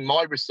person and doing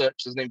my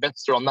research as an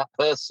investor on that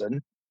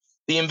person,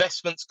 the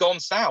investment's gone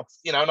south,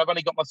 you know, and I've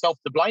only got myself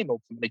to blame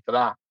ultimately for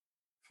that.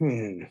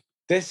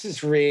 This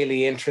is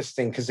really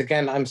interesting because,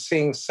 again, I'm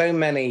seeing so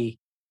many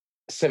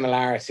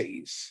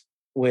similarities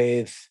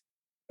with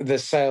the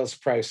sales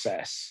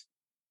process.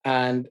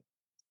 And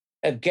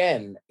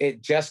again,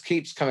 it just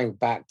keeps coming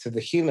back to the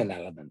human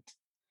element.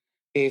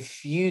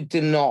 If you do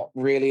not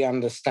really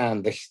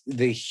understand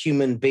the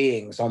human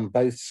beings on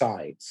both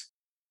sides,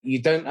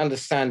 you don't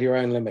understand your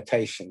own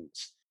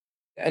limitations.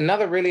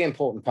 Another really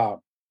important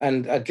part,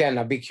 and again,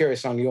 I'd be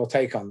curious on your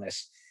take on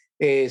this,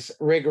 is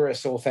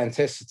rigorous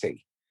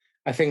authenticity.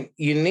 I think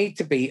you need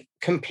to be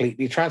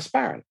completely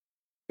transparent.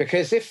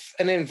 Because if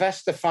an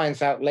investor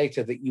finds out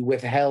later that you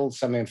withheld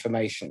some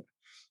information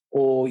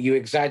or you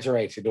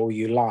exaggerated or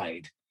you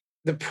lied,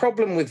 the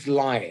problem with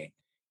lying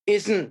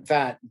isn't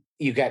that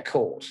you get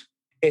caught.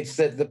 It's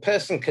that the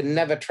person can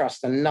never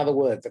trust another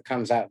word that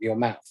comes out of your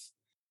mouth.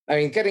 I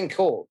mean, getting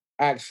caught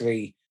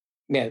actually,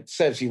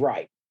 serves you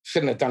right.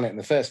 Shouldn't have done it in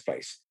the first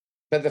place.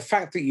 But the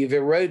fact that you've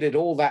eroded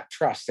all that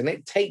trust, and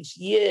it takes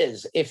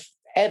years, if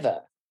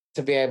ever,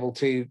 to be able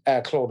to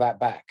claw that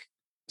back.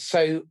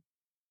 So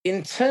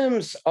in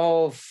terms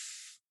of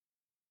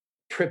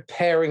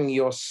preparing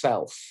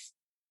yourself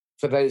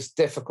for those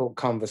difficult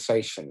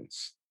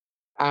conversations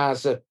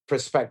as a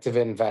prospective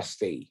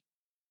investee,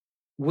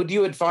 would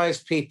you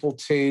advise people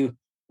to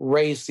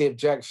raise the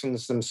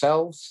objections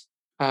themselves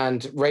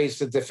and raise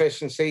the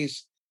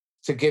deficiencies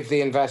to give the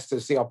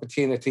investors the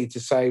opportunity to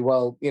say,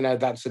 well,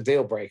 that's a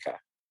deal breaker?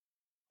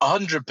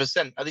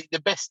 100%. I think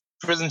the best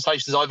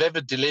presentations I've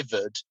ever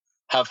delivered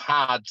have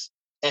had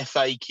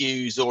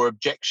FAQs or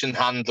objection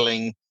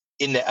handling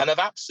in there, and I've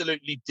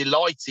absolutely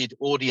delighted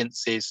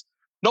audiences,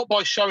 not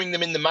by showing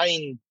them in the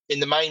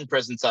main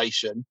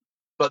presentation,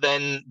 but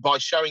then by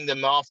showing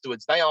them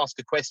afterwards. They ask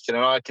a question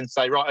and I can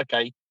say, right,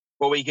 okay,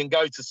 well, we can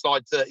go to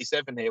slide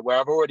 37 here, where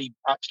I've already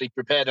actually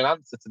prepared an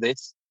answer to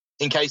this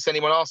in case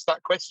anyone asks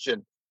that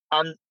question.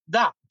 And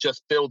that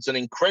just builds an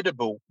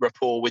incredible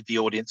rapport with the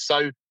audience.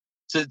 So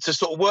to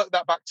sort of work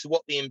that back to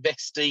what the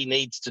investee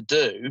needs to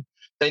do,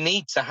 they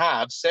need to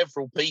have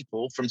several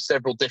people from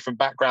several different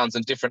backgrounds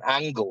and different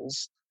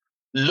angles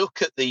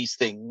look at these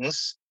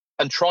things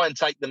and try and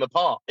take them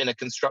apart in a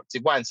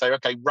constructive way and say,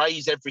 okay,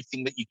 raise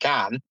everything that you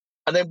can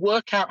and then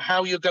work out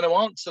how you're going to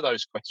answer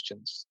those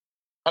questions.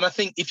 And I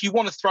think if you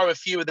want to throw a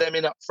few of them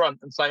in up front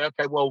and say,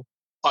 okay, well,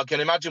 I can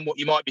imagine what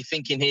you might be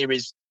thinking here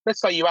is, let's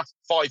say you ask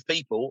 5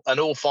 people and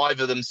all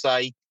 5 of them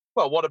say,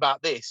 well, what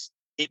about this?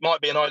 It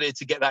might be an idea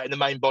to get that in the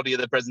main body of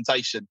the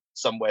presentation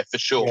somewhere for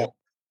sure. Yeah.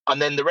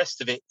 And then the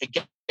rest of it,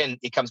 again,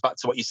 it comes back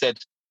to what you said,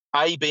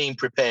 A, being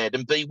prepared,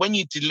 and B, when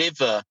you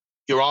deliver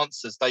your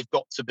answers, they've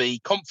got to be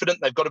confident,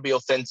 they've got to be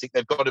authentic,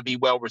 they've got to be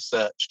well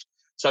researched.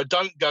 So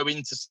don't go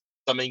into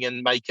something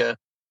and make a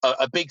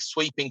big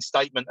sweeping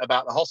statement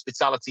about the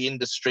hospitality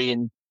industry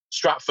in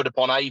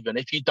Stratford-upon-Avon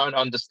if you don't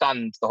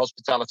understand the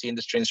hospitality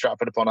industry in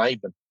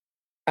Stratford-upon-Avon.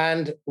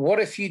 And what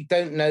if you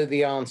don't know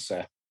the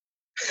answer?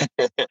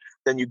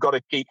 Then you've got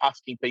to keep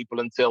asking people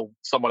until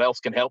someone else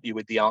can help you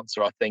with the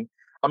answer, I think.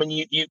 I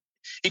mean, you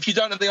if you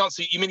don't know the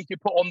answer, you mean if you're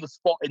put on the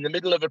spot in the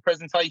middle of a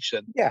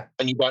presentation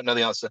and you don't know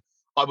the answer,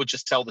 I would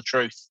just tell the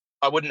truth.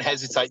 I wouldn't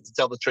hesitate to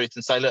tell the truth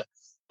and say, look,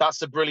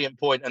 that's a brilliant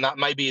point, and that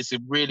maybe is a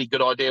really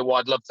good idea why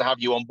I'd love to have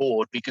you on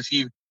board, because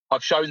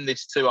I've shown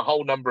this to a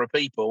whole number of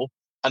people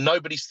and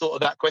nobody's thought of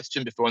that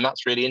question before, and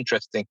that's really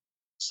interesting.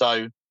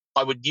 So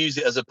I would use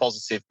it as a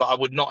positive, but I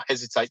would not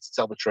hesitate to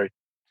tell the truth.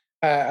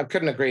 I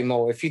couldn't agree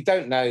more. If you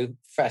don't know,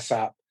 fess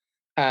up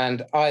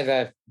and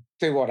either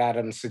do what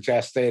Adam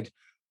suggested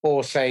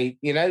or say,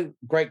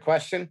 great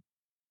question.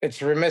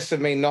 It's remiss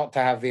of me not to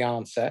have the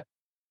answer.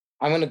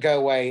 I'm going to go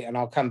away and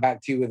I'll come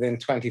back to you within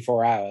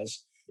 24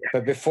 hours. Yeah.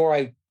 But before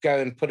I go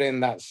and put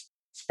in that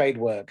spade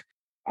work,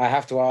 I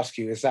have to ask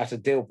you, is that a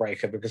deal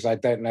breaker? Because I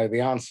don't know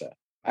the answer,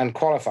 and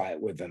qualify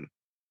it with them.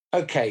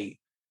 Okay.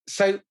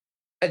 So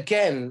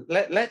again,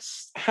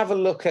 let's have a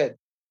look at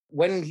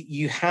when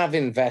you have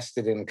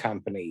invested in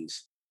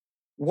companies,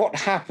 what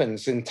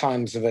happens in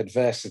times of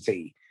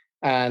adversity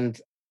and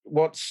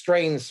what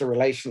strains the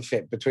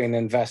relationship between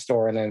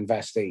investor and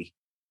investee?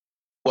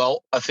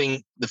 Well, I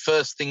think the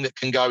first thing that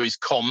can go is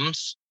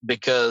comms,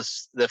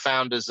 because the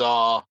founders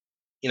are,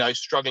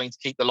 struggling to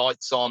keep the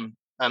lights on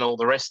and all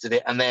the rest of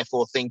it, and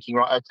therefore thinking,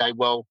 right, okay,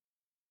 well,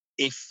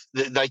 if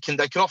they can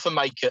often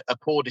make a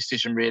poor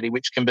decision, really,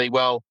 which can be,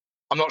 well,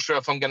 I'm not sure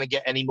if I'm going to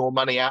get any more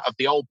money out of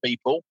the old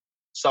people,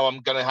 so I'm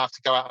going to have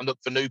to go out and look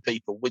for new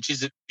people, which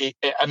is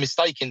a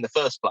mistake in the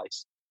first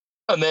place.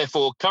 And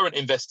therefore, current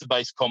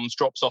investor-based comms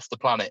drops off the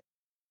planet.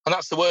 And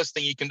that's the worst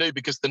thing you can do,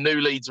 because the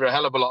new leads are a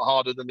hell of a lot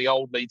harder than the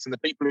old leads. And the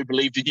people who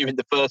believed in you in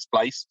the first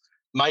place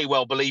may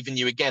well believe in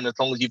you again, as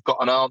long as you've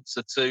got an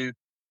answer to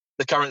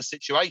the current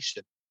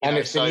situation. And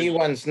if the new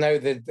ones know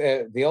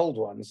the old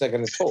ones, they're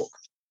going to talk.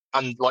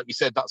 And like you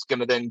said, that's going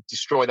to then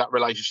destroy that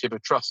relationship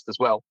of trust as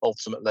well,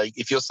 ultimately.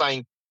 If you're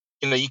saying,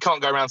 you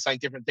can't go around saying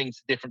different things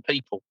to different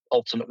people,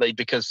 ultimately,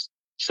 because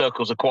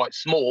circles are quite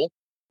small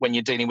when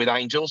you're dealing with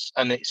angels,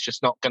 and it's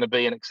just not going to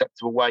be an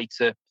acceptable way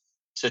to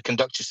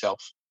conduct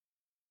yourself.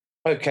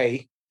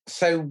 Okay.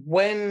 So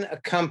when a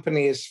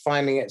company is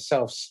finding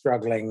itself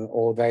struggling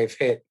or they've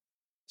hit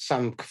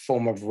some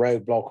form of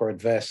roadblock or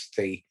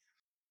adversity,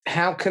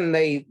 how can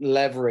they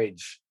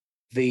leverage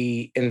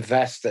the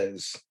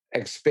investors'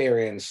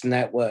 experience,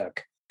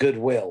 network,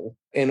 goodwill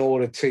in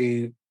order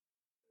to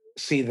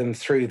see them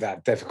through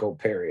that difficult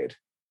period?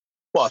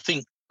 Well, I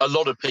think a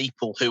lot of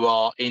people who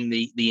are in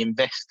the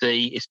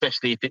investee,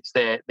 especially if it's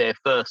their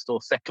first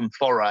or second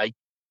foray,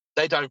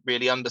 they don't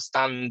really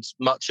understand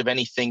much of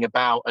anything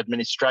about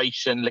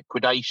administration,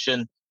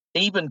 liquidation,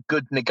 even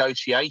good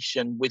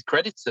negotiation with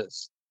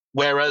creditors.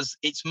 Whereas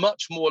it's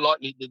much more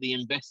likely that the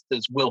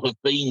investors will have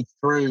been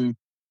through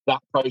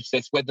that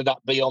process, whether that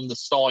be on the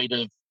side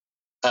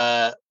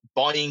of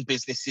buying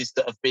businesses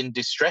that have been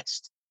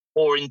distressed,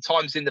 or in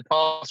times in the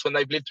past when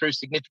they've lived through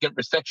significant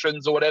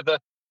recessions or whatever,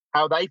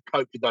 how they've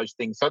coped with those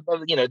things. So,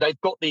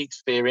 they've got the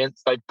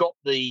experience, they've got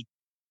the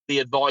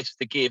advice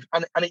to give,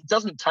 and it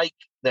doesn't take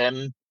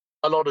them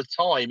a lot of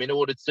time in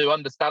order to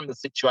understand the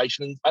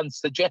situation and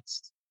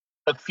suggest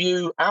a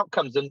few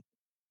outcomes. And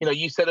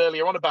you said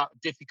earlier on about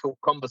difficult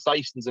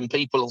conversations and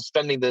people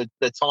spending the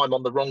time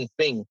on the wrong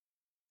thing,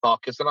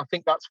 Marcus. And I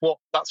think that's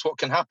what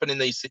can happen in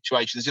these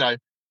situations.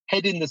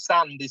 Head in the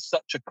sand is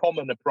such a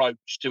common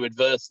approach to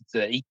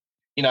adversity.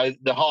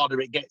 The harder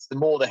it gets, the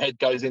more the head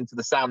goes into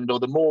the sand, or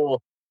the more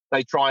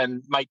they try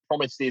and make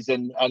promises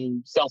and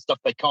sell stuff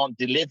they can't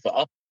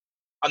deliver,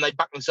 and they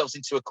back themselves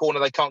into a corner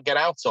they can't get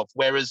out of.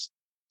 Whereas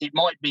it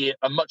might be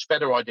a much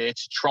better idea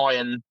to try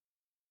and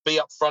be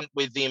upfront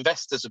with the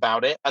investors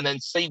about it and then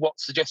see what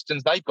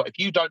suggestions they've got. If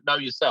you don't know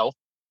yourself,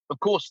 of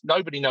course,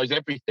 nobody knows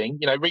everything.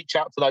 Reach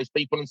out to those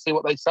people and see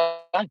what they say.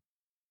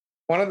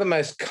 One of the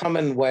most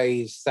common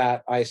ways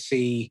that I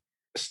see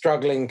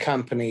struggling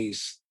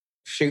companies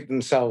shoot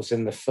themselves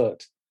in the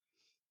foot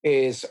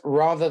is,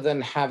 rather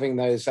than having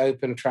those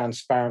open,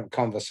 transparent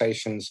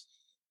conversations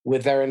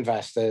with their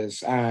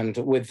investors and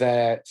with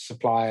their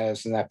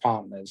suppliers and their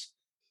partners,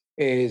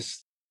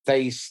 is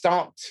they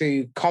start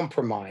to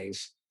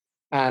compromise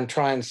and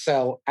try and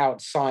sell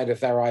outside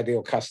of their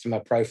ideal customer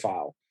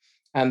profile.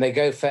 And they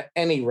go for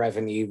any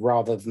revenue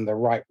rather than the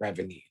right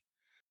revenue.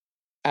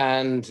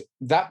 And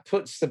that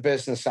puts the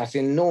business at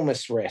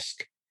enormous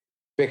risk,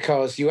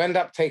 because you end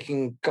up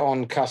taking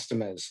on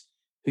customers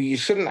who you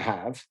shouldn't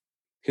have,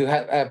 who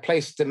have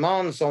placed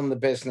demands on the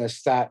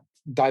business that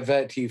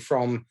divert you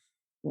from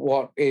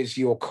what is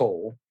your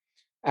core.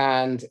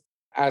 And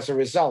as a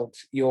result,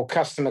 your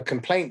customer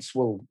complaints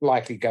will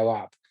likely go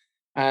up.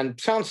 And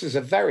chances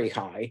are very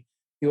high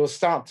you'll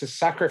start to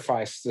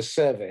sacrifice the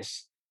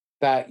service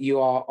that you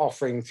are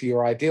offering to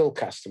your ideal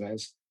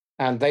customers,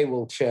 and they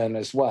will churn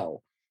as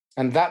well.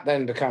 And that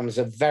then becomes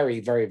a very,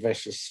 very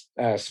vicious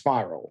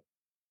spiral.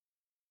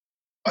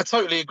 I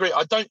totally agree.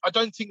 I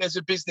don't think there's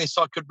a business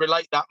I could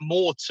relate that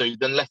more to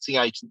than letting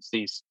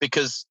agencies,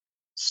 because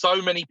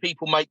so many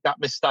people make that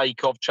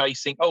mistake of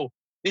chasing,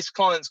 this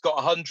client's got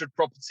 100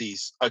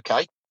 properties.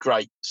 Okay,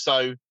 great.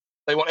 So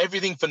they want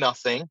everything for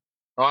nothing,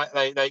 right?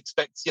 They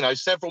expect,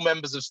 several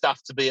members of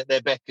staff to be at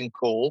their beck and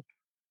call.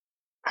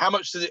 How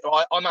much does it,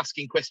 I'm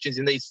asking questions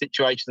in these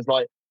situations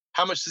like,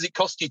 how much does it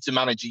cost you to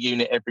manage a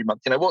unit every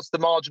month? What's the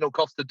marginal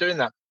cost of doing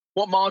that?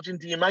 What margin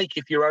do you make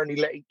if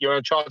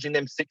you're charging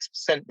them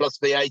 6% plus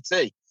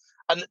VAT?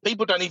 And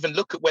people don't even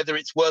look at whether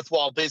it's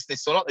worthwhile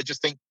business or not. They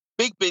just think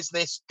big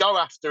business, go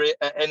after it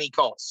at any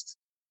cost.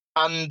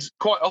 And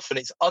quite often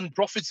it's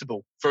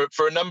unprofitable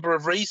for a number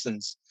of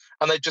reasons.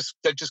 And they've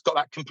just got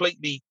that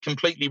completely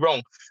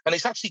wrong. And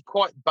it's actually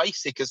quite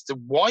basic as to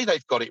why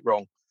they've got it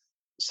wrong.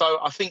 So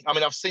I've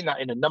seen that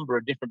in a number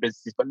of different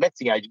businesses, but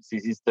letting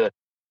agencies is the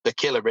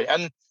killer.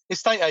 And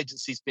estate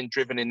agency's been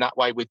driven in that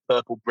way with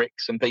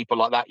Purplebricks and people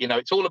like that.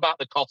 It's all about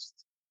the cost.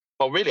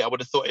 Well, really, I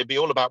would have thought it'd be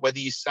all about whether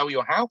you sell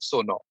your house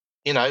or not.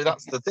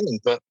 That's the thing.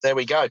 But there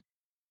we go.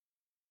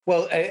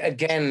 Well,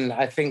 again,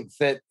 I think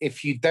that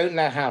if you don't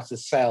know how to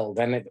sell,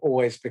 then it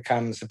always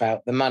becomes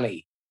about the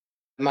money.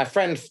 My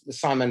friend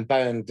Simon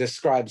Bone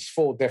describes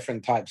 4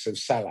 different types of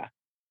seller.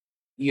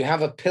 You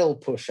have a pill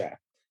pusher.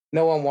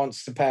 No one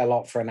wants to pay a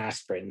lot for an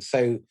aspirin.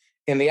 So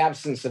in the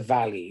absence of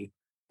value,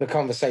 the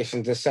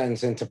conversation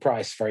descends into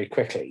price very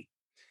quickly.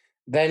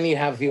 Then you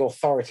have the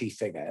authority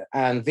figure,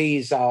 and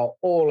these are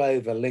all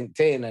over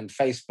LinkedIn and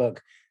Facebook,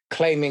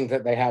 claiming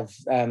that they have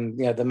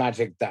the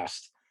magic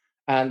dust.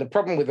 And the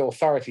problem with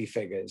authority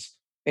figures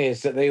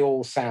is that they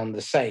all sound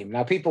the same.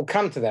 Now, people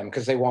come to them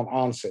because they want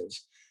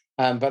answers.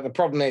 But the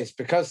problem is,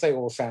 because they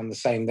all sound the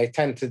same, they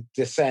tend to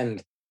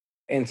descend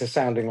into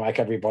sounding like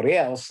everybody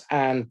else,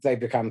 and they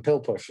become pill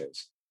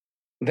pushers.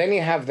 Then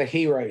you have the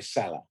hero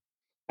seller.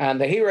 And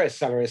the hero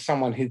seller is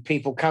someone who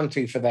people come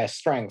to for their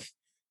strength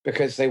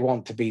because they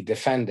want to be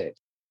defended.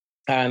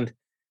 And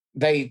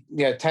they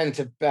tend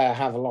to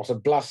have a lot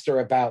of bluster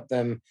about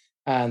them,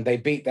 and they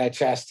beat their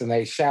chest and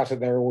they shout at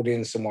their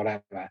audience and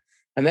whatever.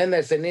 And then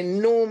there's an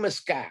enormous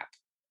gap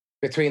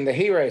between the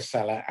hero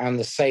seller and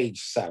the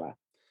sage seller.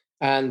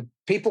 And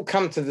people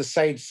come to the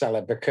sage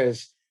seller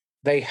because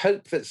they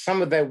hope that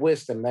some of their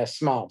wisdom, their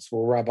smarts,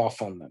 will rub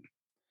off on them.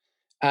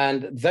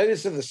 And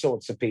those are the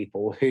sorts of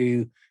people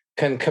who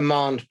can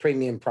command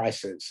premium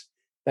prices.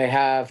 They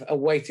have a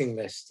waiting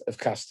list of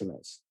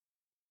customers.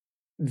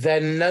 They're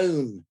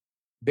known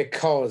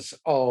because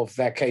of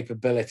their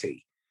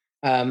capability.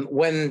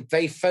 When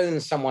they phone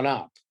someone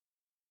up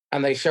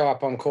and they show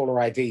up on caller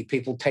ID,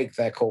 people take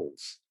their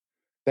calls.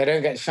 They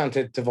don't get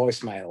shunted to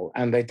voicemail,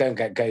 and they don't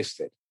get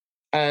ghosted.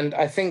 And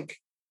I think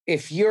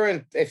if you're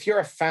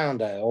a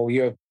founder or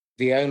you're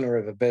the owner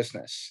of a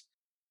business,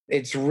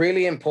 it's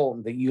really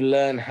important that you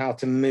learn how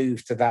to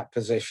move to that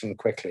position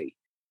quickly.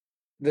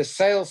 The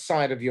sales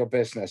side of your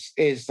business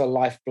is the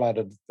lifeblood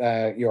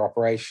of your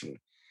operation.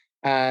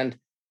 And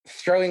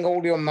throwing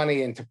all your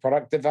money into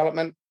product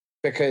development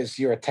because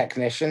you're a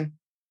technician,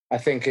 I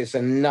think, is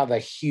another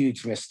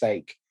huge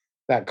mistake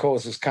that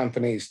causes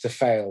companies to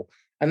fail.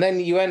 And then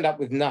you end up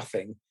with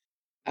nothing.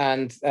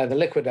 and the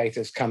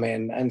liquidators come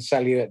in and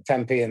sell you at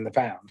 10p in the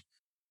pound.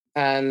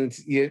 And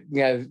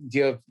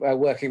you're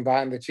working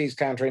behind the cheese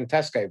counter in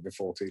Tesco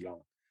before too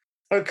long.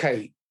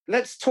 Okay,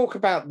 let's talk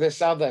about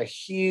this other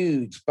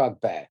huge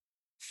bugbear.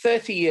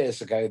 30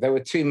 years ago, there were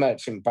 2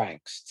 merchant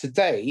banks.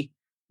 Today,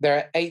 there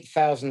are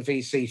 8,000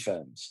 VC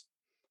firms.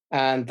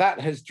 And that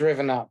has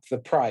driven up the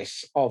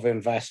price of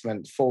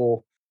investment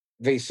for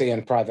VC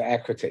and private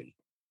equity.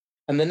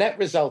 And the net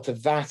result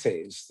of that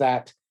is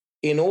that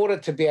in order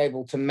to be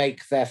able to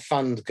make their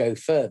fund go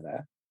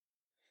further,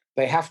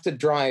 they have to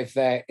drive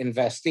their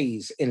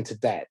investees into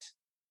debt.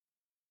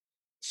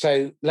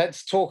 So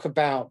let's talk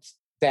about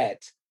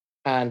debt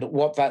and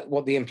what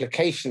the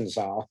implications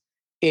are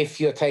if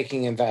you're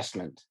taking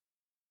investment.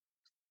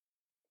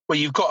 Well,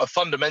 you've got a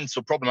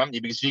fundamental problem, haven't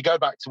you? Because if you go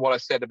back to what I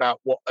said about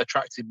what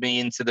attracted me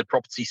into the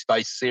property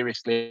space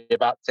seriously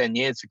about 10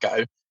 years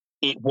ago,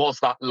 it was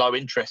that low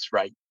interest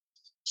rate.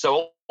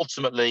 So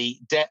ultimately,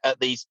 debt at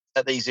these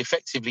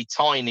effectively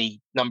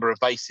tiny number of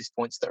basis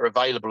points that are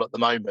available at the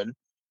moment,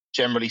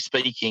 generally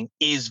speaking,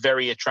 is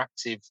very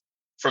attractive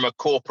from a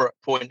corporate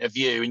point of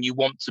view. And you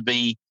want to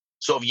be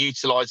sort of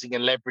utilizing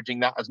and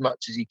leveraging that as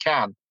much as you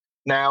can.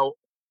 Now,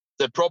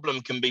 the problem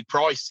can be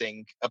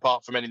pricing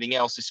apart from anything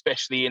else,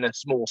 especially in a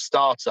small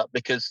startup,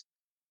 because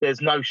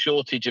there's no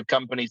shortage of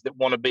companies that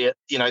want to be at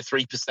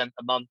 3%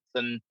 a month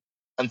and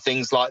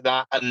things like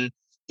that. And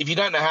if you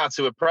don't know how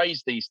to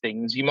appraise these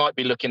things, you might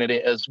be looking at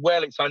it as,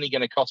 well, it's only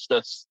going to cost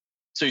us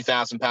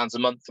 £2,000 a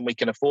month and we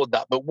can afford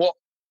that. But what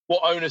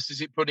onus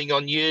is it putting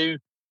on you?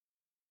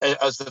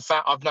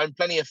 I've known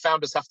plenty of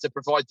founders have to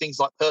provide things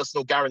like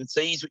personal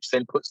guarantees, which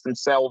then puts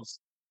themselves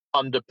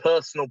under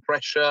personal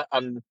pressure,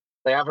 and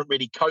they haven't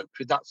really coped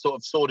with that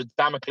sort of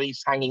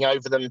Damocles hanging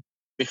over them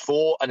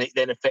before, and it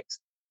then affects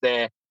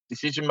their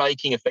decision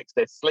making, affects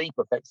their sleep,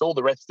 affects all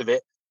the rest of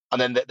it,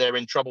 and then they're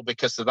in trouble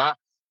because of that.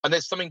 And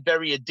there's something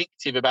very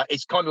addictive about it.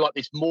 It's kind of like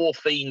this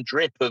morphine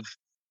drip of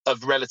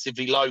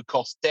relatively low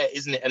cost debt,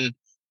 isn't it? And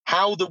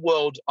how the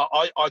world,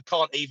 I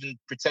can't even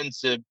pretend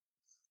to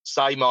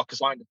say,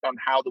 Marcus, I understand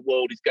how the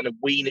world is going to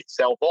wean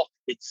itself off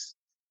its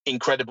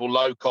incredible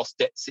low cost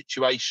debt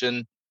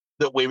situation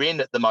that we're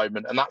in at the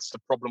moment. And that's the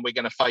problem we're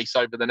going to face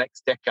over the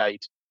next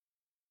decade.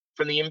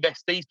 From the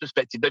investees'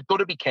 perspective, they've got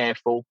to be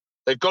careful.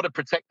 They've got to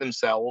protect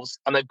themselves,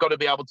 and they've got to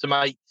be able to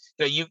make,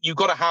 you've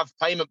got to have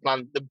payment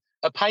plan.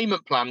 A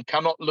payment plan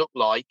cannot look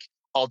like,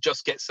 I'll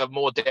just get some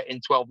more debt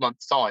in 12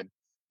 months' time,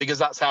 because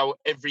that's how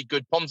every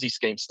good Ponzi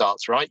scheme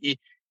starts, right?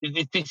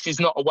 This is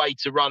not a way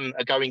to run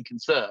a going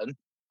concern,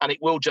 and it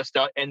will just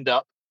end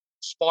up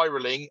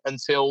spiraling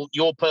until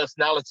your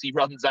personality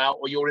runs out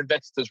or your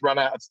investors run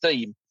out of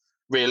steam,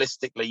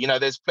 realistically.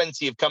 There's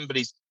plenty of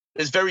companies.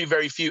 There's very,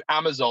 very few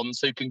Amazons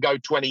who can go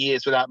 20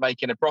 years without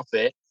making a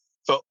profit,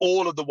 for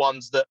all of the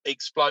ones that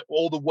explode,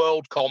 all the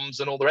WorldComs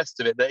and all the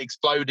rest of it that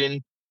explode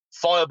in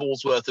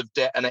fireballs worth of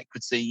debt and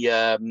equity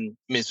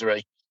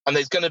misery. And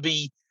there's going to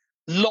be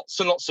lots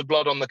and lots of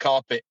blood on the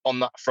carpet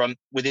on that front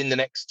within the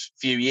next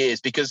few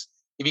years, because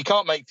if you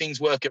can't make things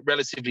work at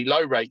relatively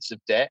low rates of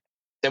debt,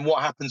 then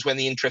what happens when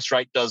the interest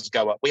rate does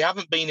go up? We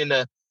haven't been in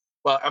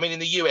in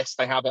the US,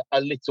 they have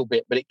a little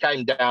bit, but it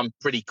came down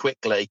pretty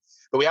quickly.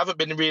 But we haven't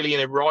been really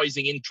in a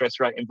rising interest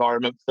rate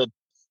environment for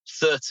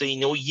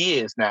 13 or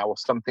years now or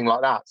something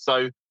like that.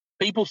 So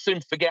people soon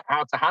forget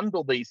how to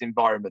handle these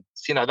environments.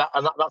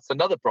 That's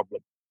another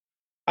problem.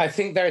 I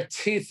think there are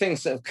 2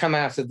 things that have come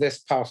out of this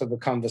part of the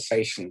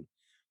conversation.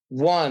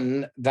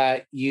 One,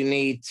 that you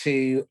need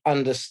to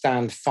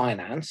understand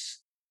finance.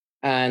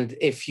 And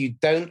if you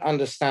don't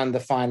understand the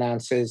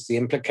finances, the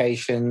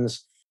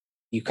implications,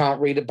 you can't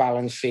read a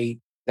balance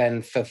sheet,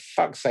 then for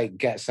fuck's sake,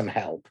 get some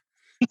help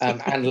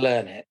and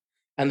learn it.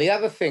 And the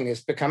other thing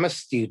is become a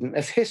student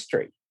of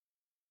history.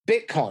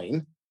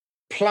 Bitcoin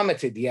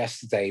plummeted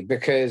yesterday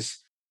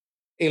because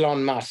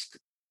Elon Musk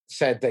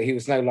said that he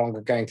was no longer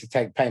going to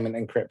take payment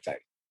in crypto.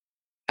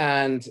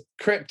 And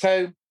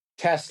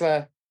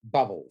Tesla,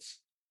 bubbles.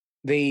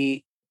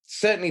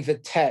 Certainly the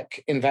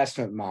tech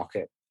investment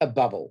market, a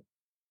bubble.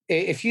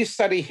 If you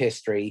study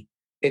history,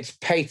 it's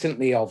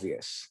patently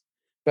obvious.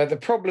 But the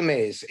problem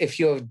is, if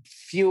you're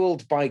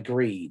fueled by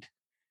greed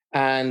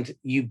and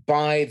you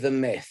buy the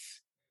myth,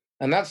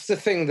 and that's the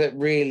thing that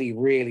really,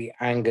 really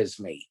angers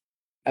me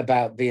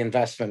about the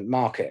investment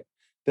market,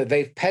 that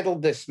they've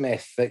peddled this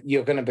myth that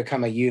you're going to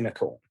become a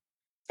unicorn.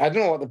 I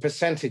don't know what the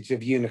percentage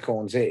of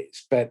unicorns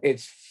is, but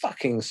it's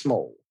fucking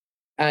small.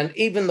 And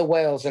even the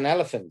whales and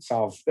elephants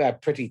are a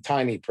pretty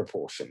tiny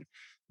proportion.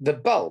 The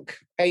bulk,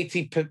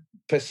 80%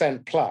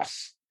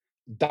 plus,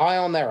 die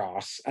on their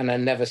ass and are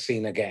never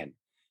seen again.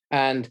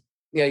 And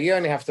you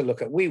only have to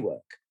look at WeWork.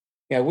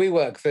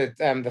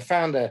 WeWork, the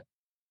founder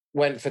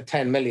went for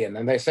 10 million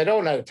and they said,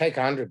 oh no, take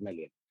 100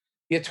 million.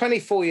 You're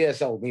 24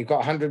 years old and you've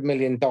got $100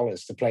 million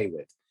to play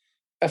with.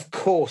 Of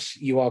course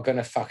you are going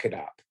to fuck it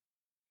up.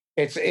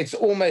 It's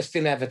almost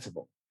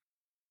inevitable.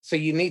 So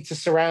you need to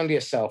surround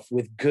yourself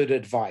with good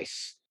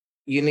advice.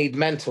 You need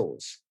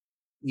mentors.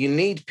 You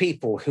need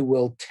people who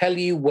will tell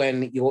you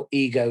when your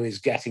ego is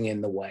getting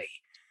in the way.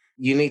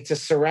 You need to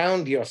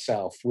surround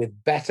yourself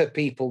with better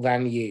people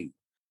than you.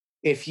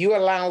 If you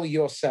allow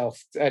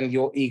yourself and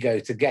your ego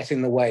to get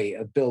in the way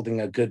of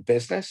building a good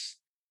business,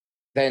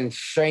 then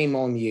shame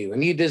on you.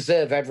 And you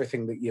deserve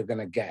everything that you're going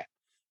to get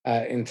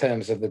in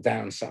terms of the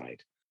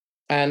downside.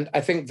 And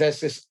I think there's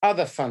this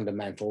other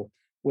fundamental,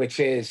 which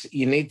is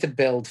you need to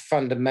build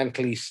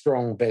fundamentally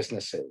strong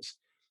businesses.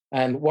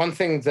 And one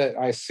thing that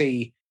I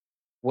see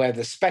where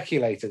the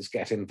speculators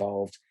get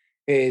involved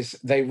is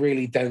they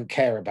really don't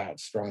care about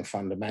strong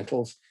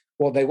fundamentals.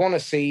 What they want to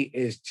see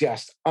is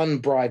just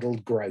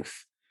unbridled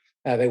growth.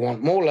 They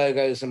want more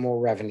logos and more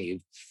revenue.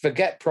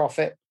 Forget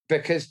profit,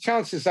 because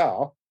chances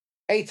are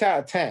 8 out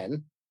of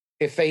 10,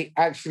 if they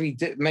actually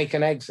make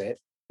an exit,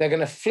 they're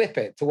going to flip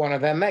it to one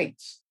of their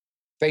mates.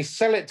 They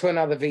sell it to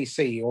another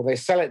VC or they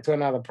sell it to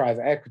another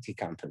private equity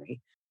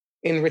company.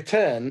 In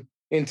return,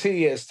 in 2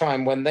 years'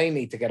 time, when they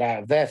need to get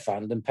out of their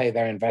fund and pay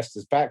their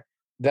investors back,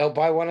 they'll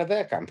buy one of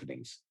their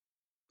companies.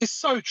 It's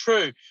so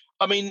true.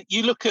 I mean,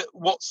 you look at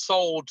what's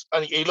sold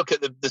and you look at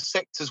the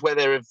sectors where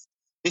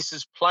this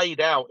has played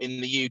out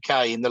in the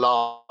UK in the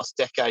last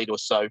decade or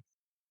so.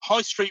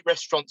 High street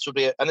restaurants would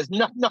be, and there's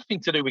nothing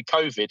to do with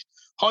COVID.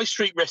 High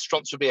street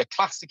restaurants would be a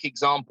classic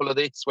example of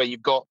this, where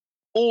you've got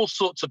all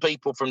sorts of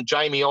people from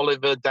Jamie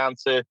Oliver down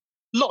to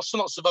lots and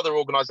lots of other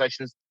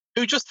organisations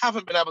who just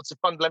haven't been able to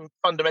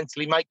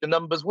fundamentally make the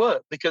numbers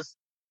work because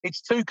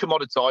it's too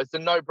commoditised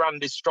and no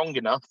brand is strong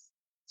enough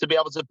to be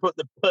able to put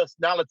the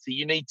personality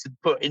you need to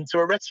put into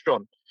a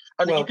restaurant.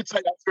 And you could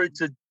take that through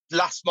to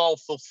last mile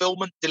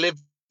fulfillment.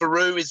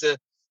 Deliveroo is a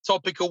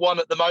topical one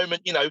at the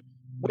moment. You know,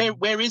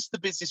 where is the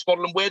business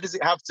model and where does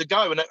it have to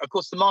go? And of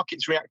course, the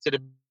market's reacted a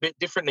bit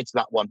differently to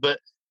that one. But,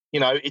 you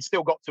know, it's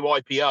still got to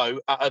IPO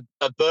at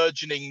a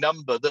burgeoning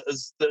number that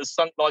has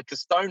sunk like a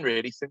stone,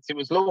 really, since it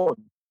was launched.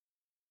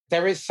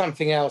 There is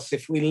something else.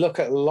 If we look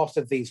at a lot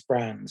of these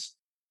brands,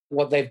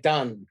 what they've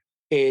done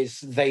is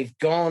they've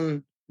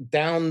gone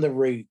down the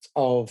route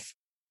of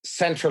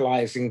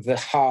centralizing the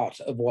heart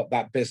of what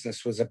that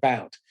business was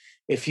about.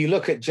 If you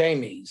look at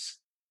Jamie's,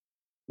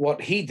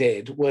 what he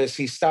did was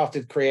he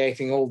started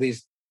creating all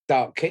these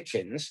dark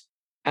kitchens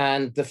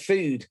and the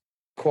food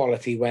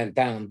quality went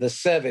down, the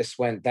service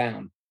went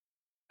down.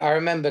 I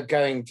remember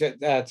going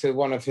to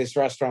one of his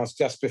restaurants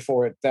just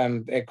before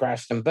it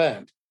crashed and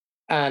burned,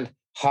 and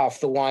half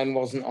the wine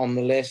wasn't on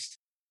the list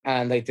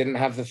and they didn't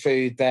have the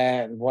food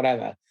there and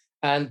whatever.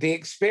 And the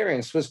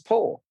experience was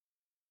poor.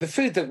 The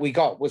food that we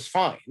got was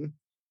fine,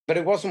 but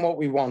it wasn't what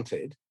we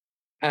wanted.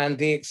 And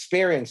the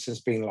experience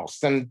has been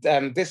lost. And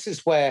this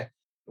is where,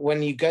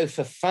 when you go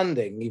for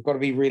funding, you've got to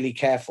be really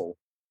careful,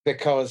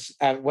 because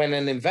when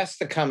an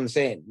investor comes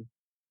in,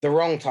 the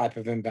wrong type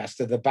of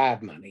investor, the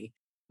bad money,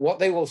 what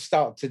they will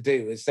start to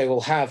do is they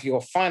will have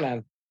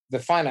the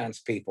finance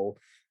people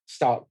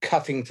start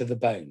cutting to the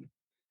bone.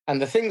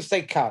 And the things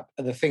they cut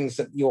are the things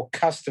that your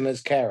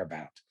customers care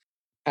about.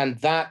 And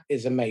that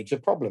is a major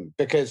problem,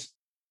 because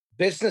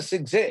business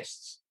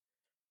exists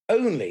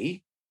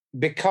only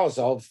because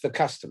of the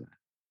customer.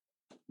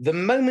 The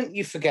moment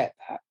you forget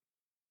that,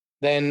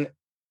 then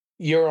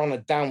you're on a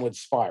downward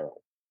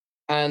spiral.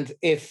 And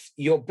if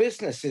your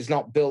business is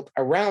not built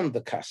around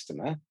the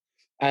customer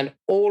and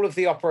all of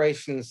the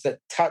operations that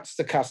touch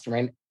the customer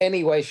in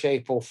any way,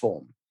 shape, or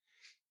form,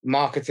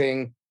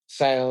 marketing,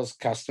 sales,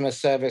 customer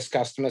service,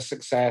 customer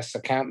success,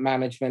 account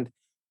management,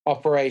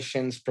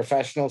 operations,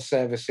 professional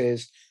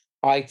services,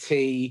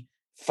 IT,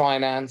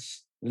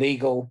 finance,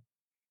 legal,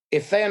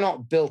 if they're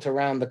not built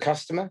around the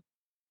customer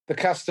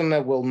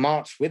will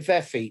march with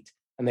their feet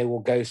and they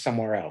will go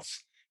somewhere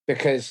else.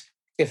 Because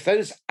if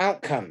those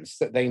outcomes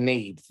that they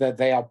need, that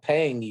they are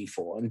paying you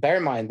for, and bear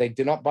in mind, they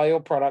do not buy your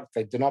product,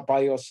 they do not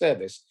buy your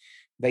service,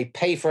 they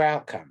pay for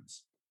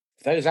outcomes.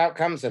 If those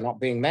outcomes are not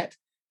being met,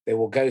 they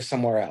will go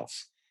somewhere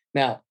else.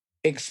 Now,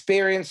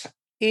 experience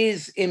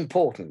is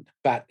important,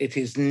 but it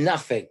is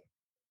nothing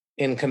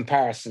in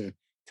comparison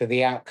to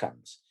the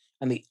outcomes.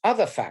 And the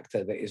other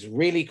factor that is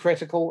really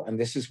critical, and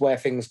this is where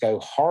things go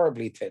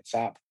horribly tits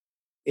up,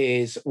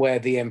 is where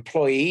the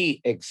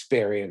employee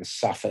experience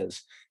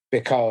suffers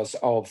because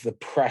of the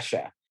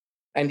pressure.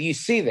 And you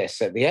see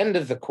this at the end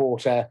of the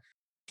quarter,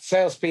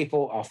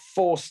 salespeople are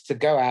forced to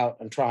go out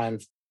and try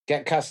and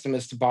get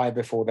customers to buy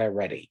before they're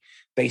ready.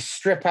 They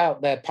strip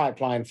out their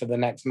pipeline for the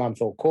next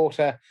month or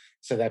quarter,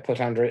 so they're put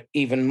under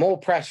even more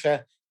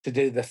pressure to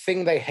do the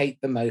thing they hate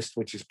the most,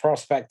 which is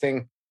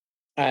prospecting.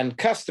 And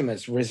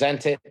customers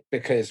resent it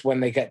because when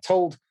they get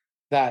told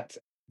that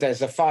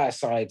there's a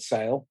fireside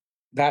sale,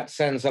 that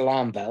sends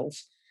alarm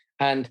bells.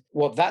 And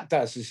what that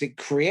does is it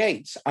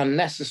creates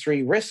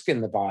unnecessary risk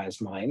in the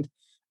buyer's mind.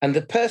 And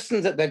the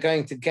person that they're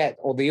going to get,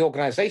 or the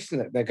organization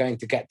that they're going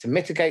to get to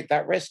mitigate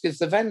that risk, is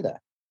the vendor.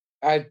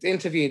 I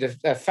interviewed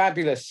a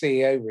fabulous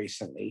CEO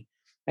recently,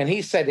 and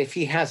he said if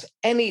he has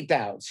any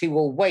doubts, he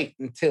will wait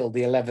until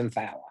the 11th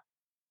hour.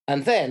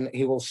 And then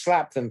he will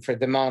slap them for a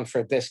demand for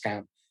a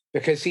discount,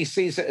 because he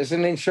sees it as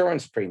an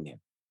insurance premium.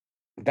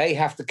 They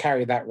have to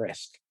carry that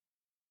risk.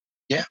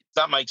 Yeah,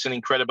 that makes an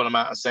incredible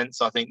amount of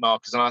sense, I think,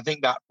 Marcus. And I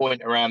think that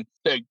point around,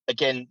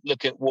 again,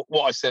 look at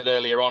what I said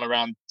earlier on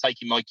around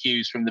taking my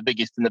cues from the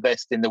biggest and the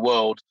best in the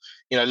world.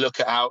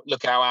 Look at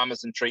how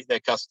Amazon treat their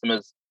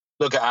customers.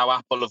 Look at how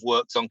Apple have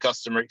worked on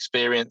customer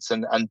experience,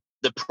 and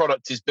the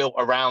product is built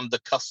around the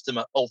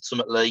customer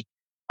ultimately.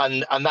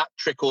 And that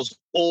trickles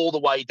all the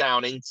way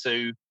down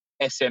into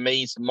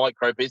SMEs and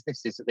micro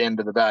businesses at the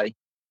end of the day.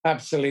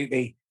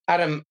 Absolutely.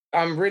 Adam,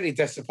 I'm really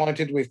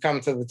disappointed we've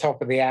come to the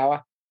top of the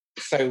hour,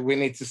 so we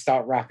need to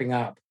start wrapping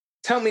up.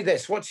 Tell me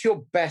this, what's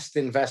your best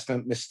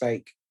investment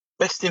mistake?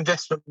 Best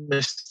investment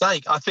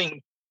mistake? I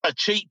think a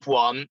cheap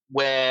one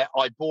where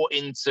I bought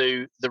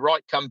into the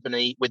right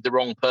company with the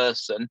wrong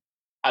person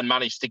and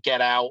managed to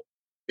get out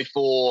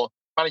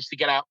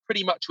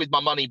pretty much with my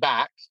money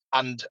back,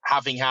 and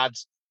having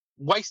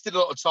wasted a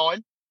lot of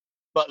time,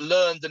 but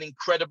learned an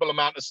incredible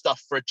amount of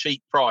stuff for a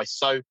cheap price.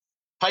 So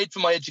paid for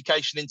my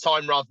education in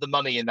time rather than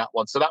money in that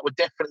one. So that would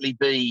definitely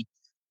be.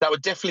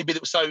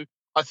 So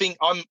I think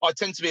I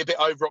tend to be a bit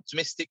over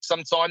optimistic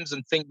sometimes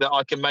and think that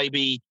I can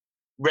maybe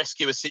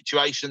rescue a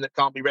situation that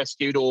can't be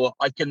rescued, or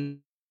I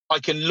can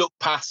look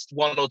past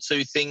one or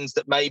two things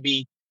that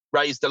maybe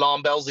raised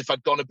alarm bells if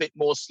I'd gone a bit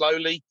more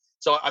slowly.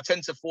 So I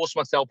tend to force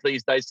myself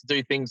these days to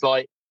do things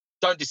like,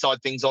 don't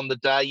decide things on the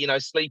day,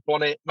 sleep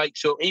on it, make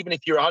sure, even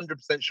if you're 100%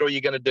 sure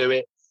you're going to do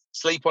it,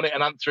 sleep on it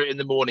and answer it in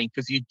the morning,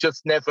 because you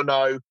just never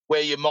know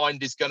where your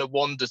mind is going to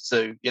wander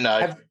to,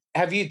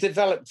 Have you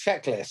developed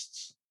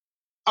checklists?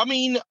 I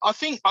mean, I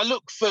think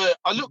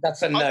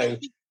That's a no.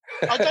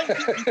 I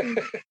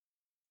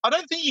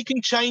don't think you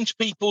can change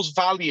people's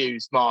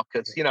values,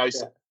 Marcus,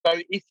 So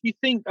if you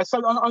think,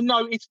 so I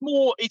know it's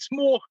more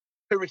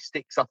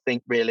heuristics, I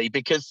think, really,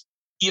 because,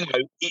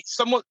 it's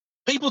somewhat,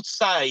 people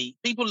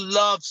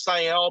love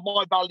saying, oh,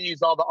 my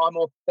values are that I'm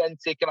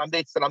authentic and I'm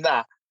this and I'm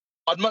that.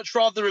 I'd much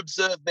rather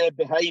observe their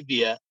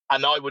behavior,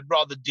 and I would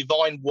rather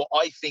divine what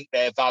I think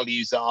their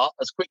values are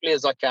as quickly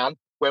as I can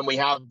when we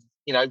have,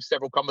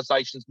 several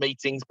conversations,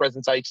 meetings,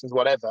 presentations,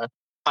 whatever,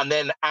 and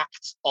then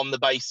act on the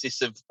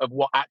basis of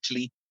what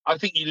actually, I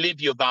think you live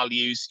your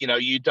values.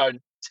 You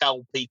don't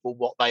tell people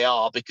what they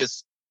are,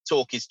 because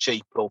talk is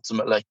cheap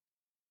ultimately.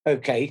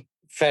 Okay,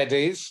 fair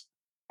dues.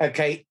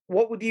 Okay,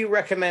 what would you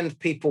recommend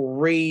people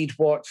read,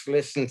 watch,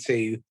 listen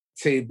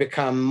to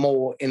become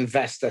more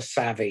investor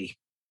savvy?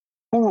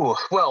 Oh,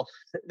 well,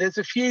 there's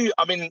a few.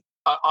 I mean,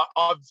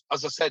 I've,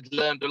 as I said,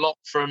 learned a lot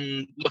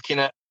from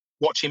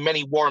watching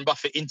many Warren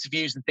Buffett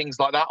interviews and things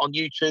like that on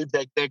YouTube.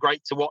 They're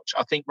great to watch.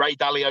 I think Ray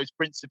Dalio's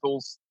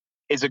Principles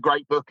is a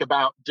great book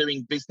about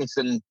doing business,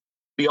 and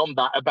beyond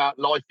that, about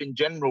life in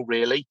general,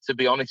 really, to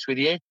be honest with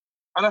you.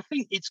 And I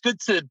think it's good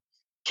to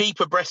keep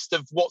abreast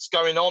of what's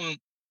going on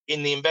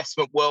in the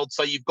investment world,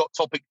 so you've got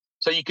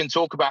so you can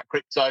talk about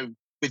crypto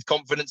with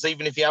confidence,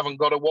 even if you haven't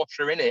got a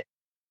washer in it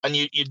and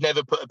you'd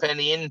never put a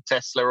penny in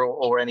Tesla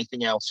or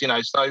anything else,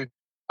 So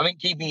I think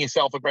keeping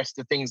yourself abreast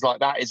of things like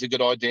that is a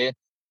good idea.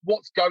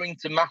 What's going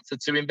to matter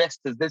to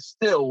investors? There's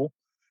still,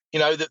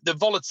 the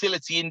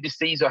volatility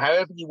indices, or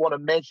however you want to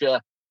measure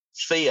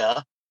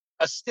fear,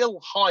 are still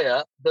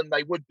higher than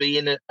they would be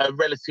in a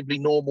relatively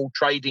normal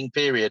trading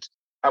period.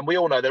 And we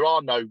all know there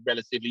are no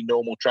relatively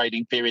normal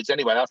trading periods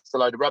anyway. That's a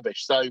load of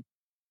rubbish. So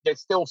they're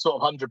still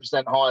sort of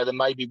 100% higher than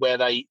maybe where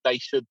they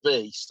should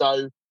be.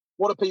 So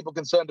what are people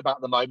concerned about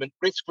at the moment?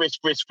 Risk,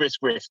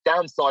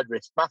 downside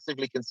risk,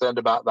 massively concerned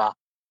about that.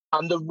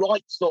 And the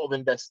right sort of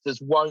investors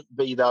won't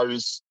be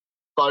those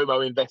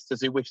FOMO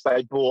investors who wish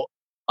they bought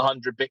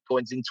 100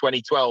 Bitcoins in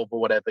 2012 or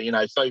whatever,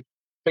 So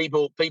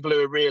people who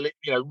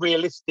are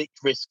realistic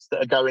risks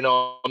that are going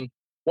on.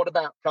 What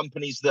about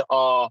companies that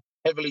are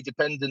heavily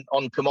dependent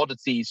on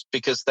commodities,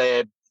 because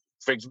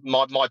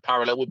my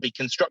parallel would be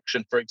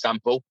construction, for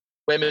example,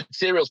 where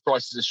materials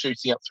prices are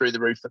shooting up through the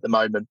roof at the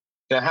moment.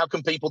 How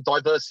can people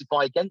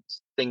diversify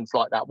against things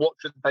like that? What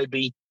should they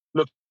be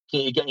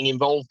looking at getting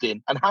involved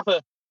in? And I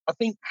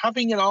think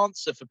having an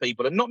answer for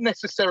people, and not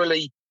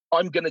necessarily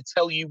I'm going to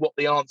tell you what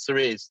the answer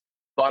is,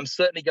 but I'm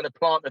certainly going to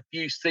plant a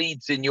few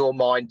seeds in your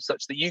mind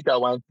such that you go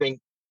away and think,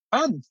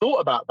 I hadn't thought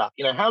about that.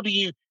 How do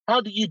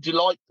you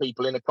delight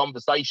people in a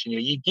conversation?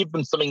 You give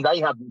them something they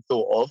hadn't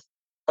thought of,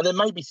 and then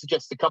maybe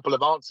suggest a couple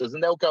of answers,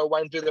 and they'll go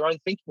away and do their own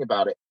thinking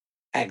about it.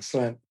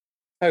 Excellent.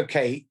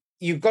 Okay,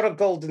 you've got a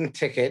golden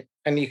ticket,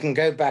 and you can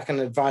go back and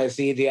advise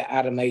the idiot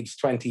Adam, age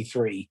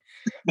 23.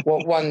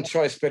 What one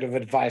choice bit of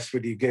advice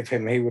would you give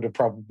him he would have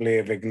probably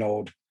have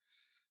ignored?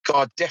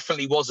 God,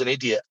 definitely was an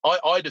idiot.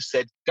 I'd have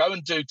said, go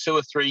and do 2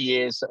 or 3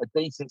 years at a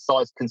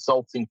decent-sized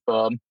consulting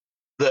firm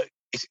that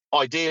is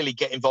ideally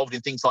get involved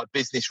in things like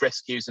business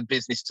rescues and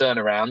business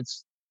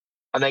turnarounds,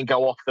 and then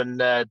go off and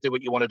do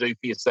what you want to do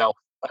for yourself.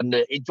 And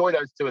enjoy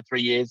those 2 or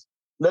 3 years,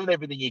 learn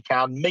everything you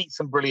can, meet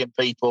some brilliant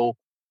people,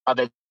 and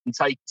then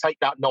take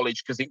that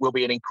knowledge, because it will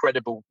be an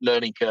incredible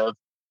learning curve,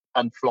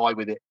 and fly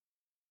with it.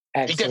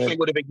 Excellent. He definitely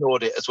would have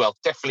ignored it as well.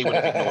 Definitely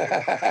would have ignored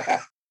it.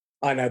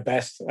 I know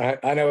best.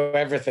 I know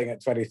everything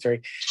at 23.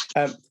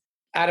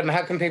 Adam,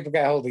 how can people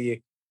get hold of you?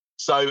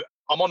 So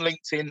I'm on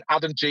LinkedIn,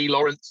 Adam G.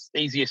 Lawrence,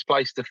 easiest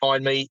place to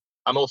find me.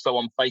 I'm also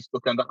on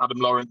Facebook under Adam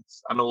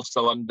Lawrence, and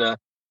also under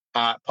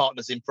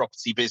Partners in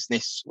Property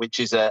Business, which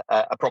is a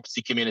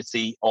property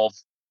community of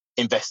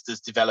investors,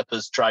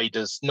 developers,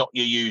 traders, not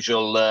your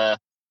usual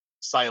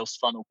sales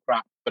funnel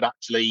crap, but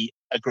actually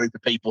a group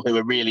of people who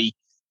are really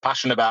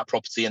passionate about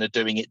property and are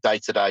doing it day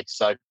to day.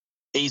 So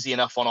easy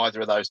enough on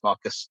either of those,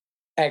 Marcus.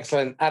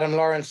 Excellent. Adam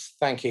Lawrence,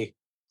 thank you.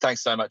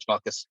 Thanks so much,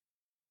 Marcus.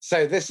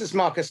 So this is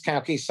Marcus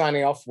Cauchi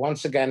signing off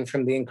once again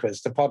from the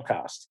Inquisitor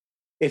podcast.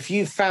 If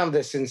you found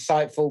this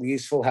insightful,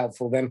 useful,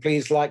 helpful, then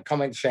please like,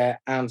 comment, share,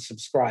 and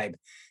subscribe.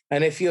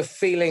 And if you're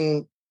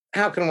feeling,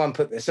 how can one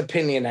put this,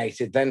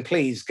 opinionated, then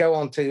please go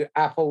on to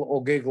Apple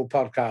or Google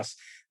Podcasts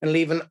and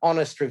leave an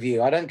honest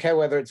review. I don't care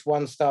whether it's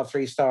 1-star,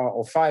 3-star,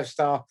 or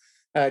 5-star.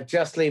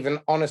 Just leave an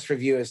honest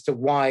review as to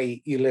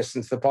why you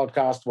listen to the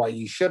podcast, why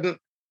you shouldn't,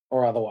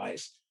 or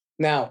otherwise.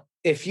 Now,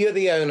 if you're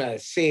the owner,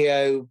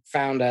 CEO,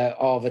 founder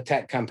of a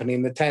tech company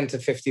in the 10 to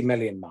 50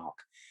 million mark,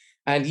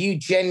 and you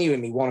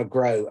genuinely want to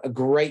grow a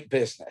great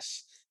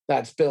business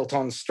that's built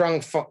on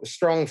strong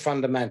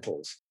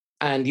fundamentals,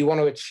 and you want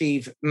to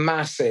achieve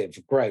massive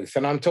growth,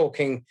 and I'm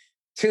talking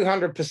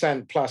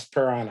 200% plus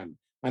per annum,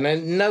 and I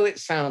know it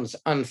sounds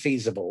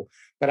unfeasible,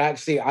 but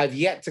actually I've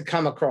yet to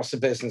come across a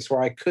business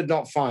where I could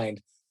not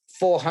find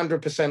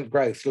 400%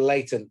 growth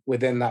latent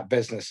within that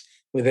business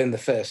within the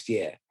first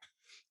year.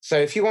 So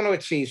if you want to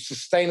achieve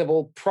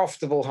sustainable,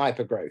 profitable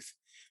hypergrowth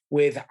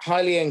with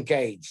highly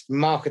engaged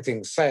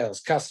marketing, sales,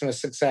 customer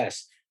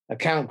success,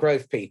 account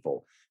growth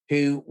people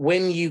who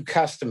win you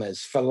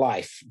customers for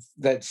life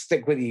that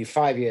stick with you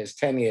 5 years,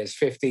 10 years,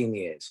 15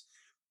 years,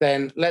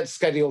 then let's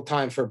schedule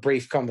time for a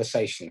brief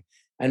conversation.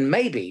 And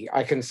maybe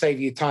I can save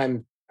you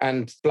time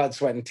and blood,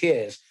 sweat, and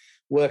tears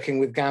working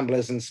with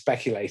gamblers and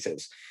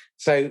speculators.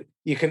 So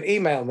you can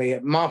email me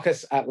at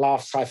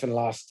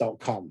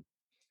marcus@laughs-last.com.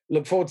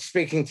 Look forward to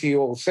speaking to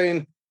you all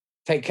soon.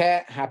 Take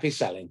care. Happy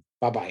selling.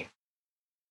 Bye-bye.